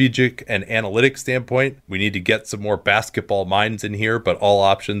strategic and analytic standpoint. We need to get some more basketball minds in here, but all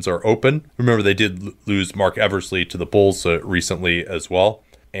options are open. Remember, they did lose Mark Eversley to the Bulls recently as well.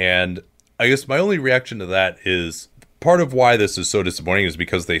 And I guess my only reaction to that is, part of why this is so disappointing is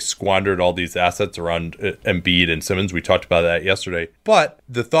because they squandered all these assets around Embiid and Simmons. We talked about that yesterday. But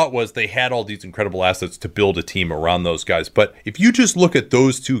the thought was they had all these incredible assets to build a team around those guys. But if you just look at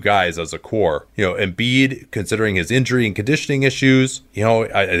those two guys as a core, Embiid, considering his injury and conditioning issues,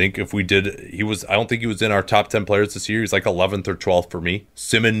 I think if we did, I don't think he was in our top 10 players this year. He's like 11th or 12th for me.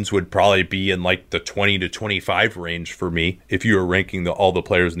 Simmons would probably be in like the 20 to 25 range for me if you were ranking all the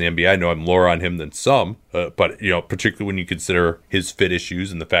players in the NBA. I know I'm lower on him than some, but particularly when you consider his fit issues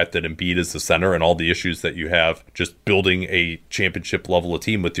and the fact that Embiid is the center and all the issues that you have just building a championship level of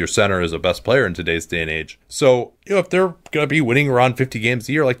team with your center as a best player in today's day and age. So, if they're going to be winning around 50 games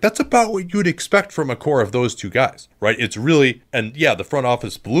a year, like that's about what you'd expect from a core of those two guys, right? It's really, and yeah, the front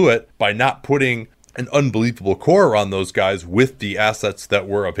office blew it by not putting an unbelievable core around those guys with the assets that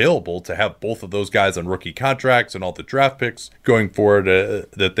were available to have both of those guys on rookie contracts and all the draft picks going forward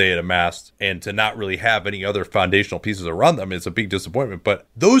that they had amassed, and to not really have any other foundational pieces around them is a big disappointment. But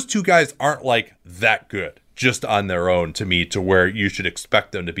those two guys aren't like that good just on their own to me, to where you should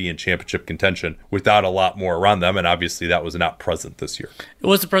expect them to be in championship contention without a lot more around them. And obviously that was not present this year. It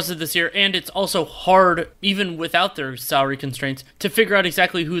wasn't present this year, and it's also hard, even without their salary constraints, to figure out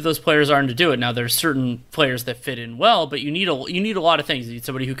exactly who those players are and to do it. Now, there's certain players that fit in well, but you need a lot of things. You need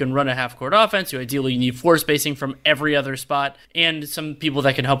somebody who can run a half-court offense. You need floor spacing from every other spot, and some people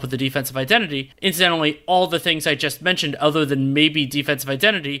that can help with the defensive identity. Incidentally, all the things I just mentioned, other than maybe defensive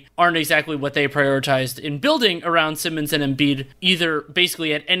identity, aren't exactly what they prioritized in building around Simmons and Embiid, either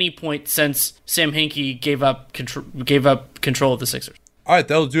basically at any point since Sam Hinkie gave up control of the Sixers. All right,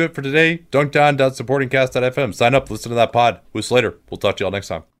 that'll do it for today. Dunkdown.supportingcast.fm. Sign up, listen to that pod. With Slater. We'll talk to y'all next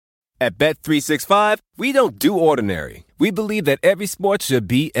time. At Bet365, we don't do ordinary. We believe that every sport should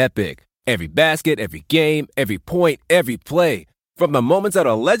be epic. Every basket, every game, every point, every play. From the moments that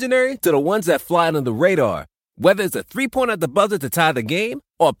are legendary to the ones that fly under the radar. Whether it's a three-pointer at the buzzer to tie the game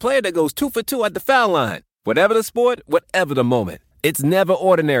or a player that goes 2 for 2 at the foul line. Whatever the sport, whatever the moment. It's never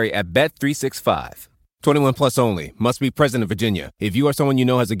ordinary at Bet365. 21 plus only. Must be present in Virginia. If you or someone you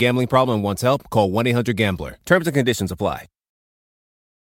know has a gambling problem and wants help, call 1-800-GAMBLER. Terms and conditions apply.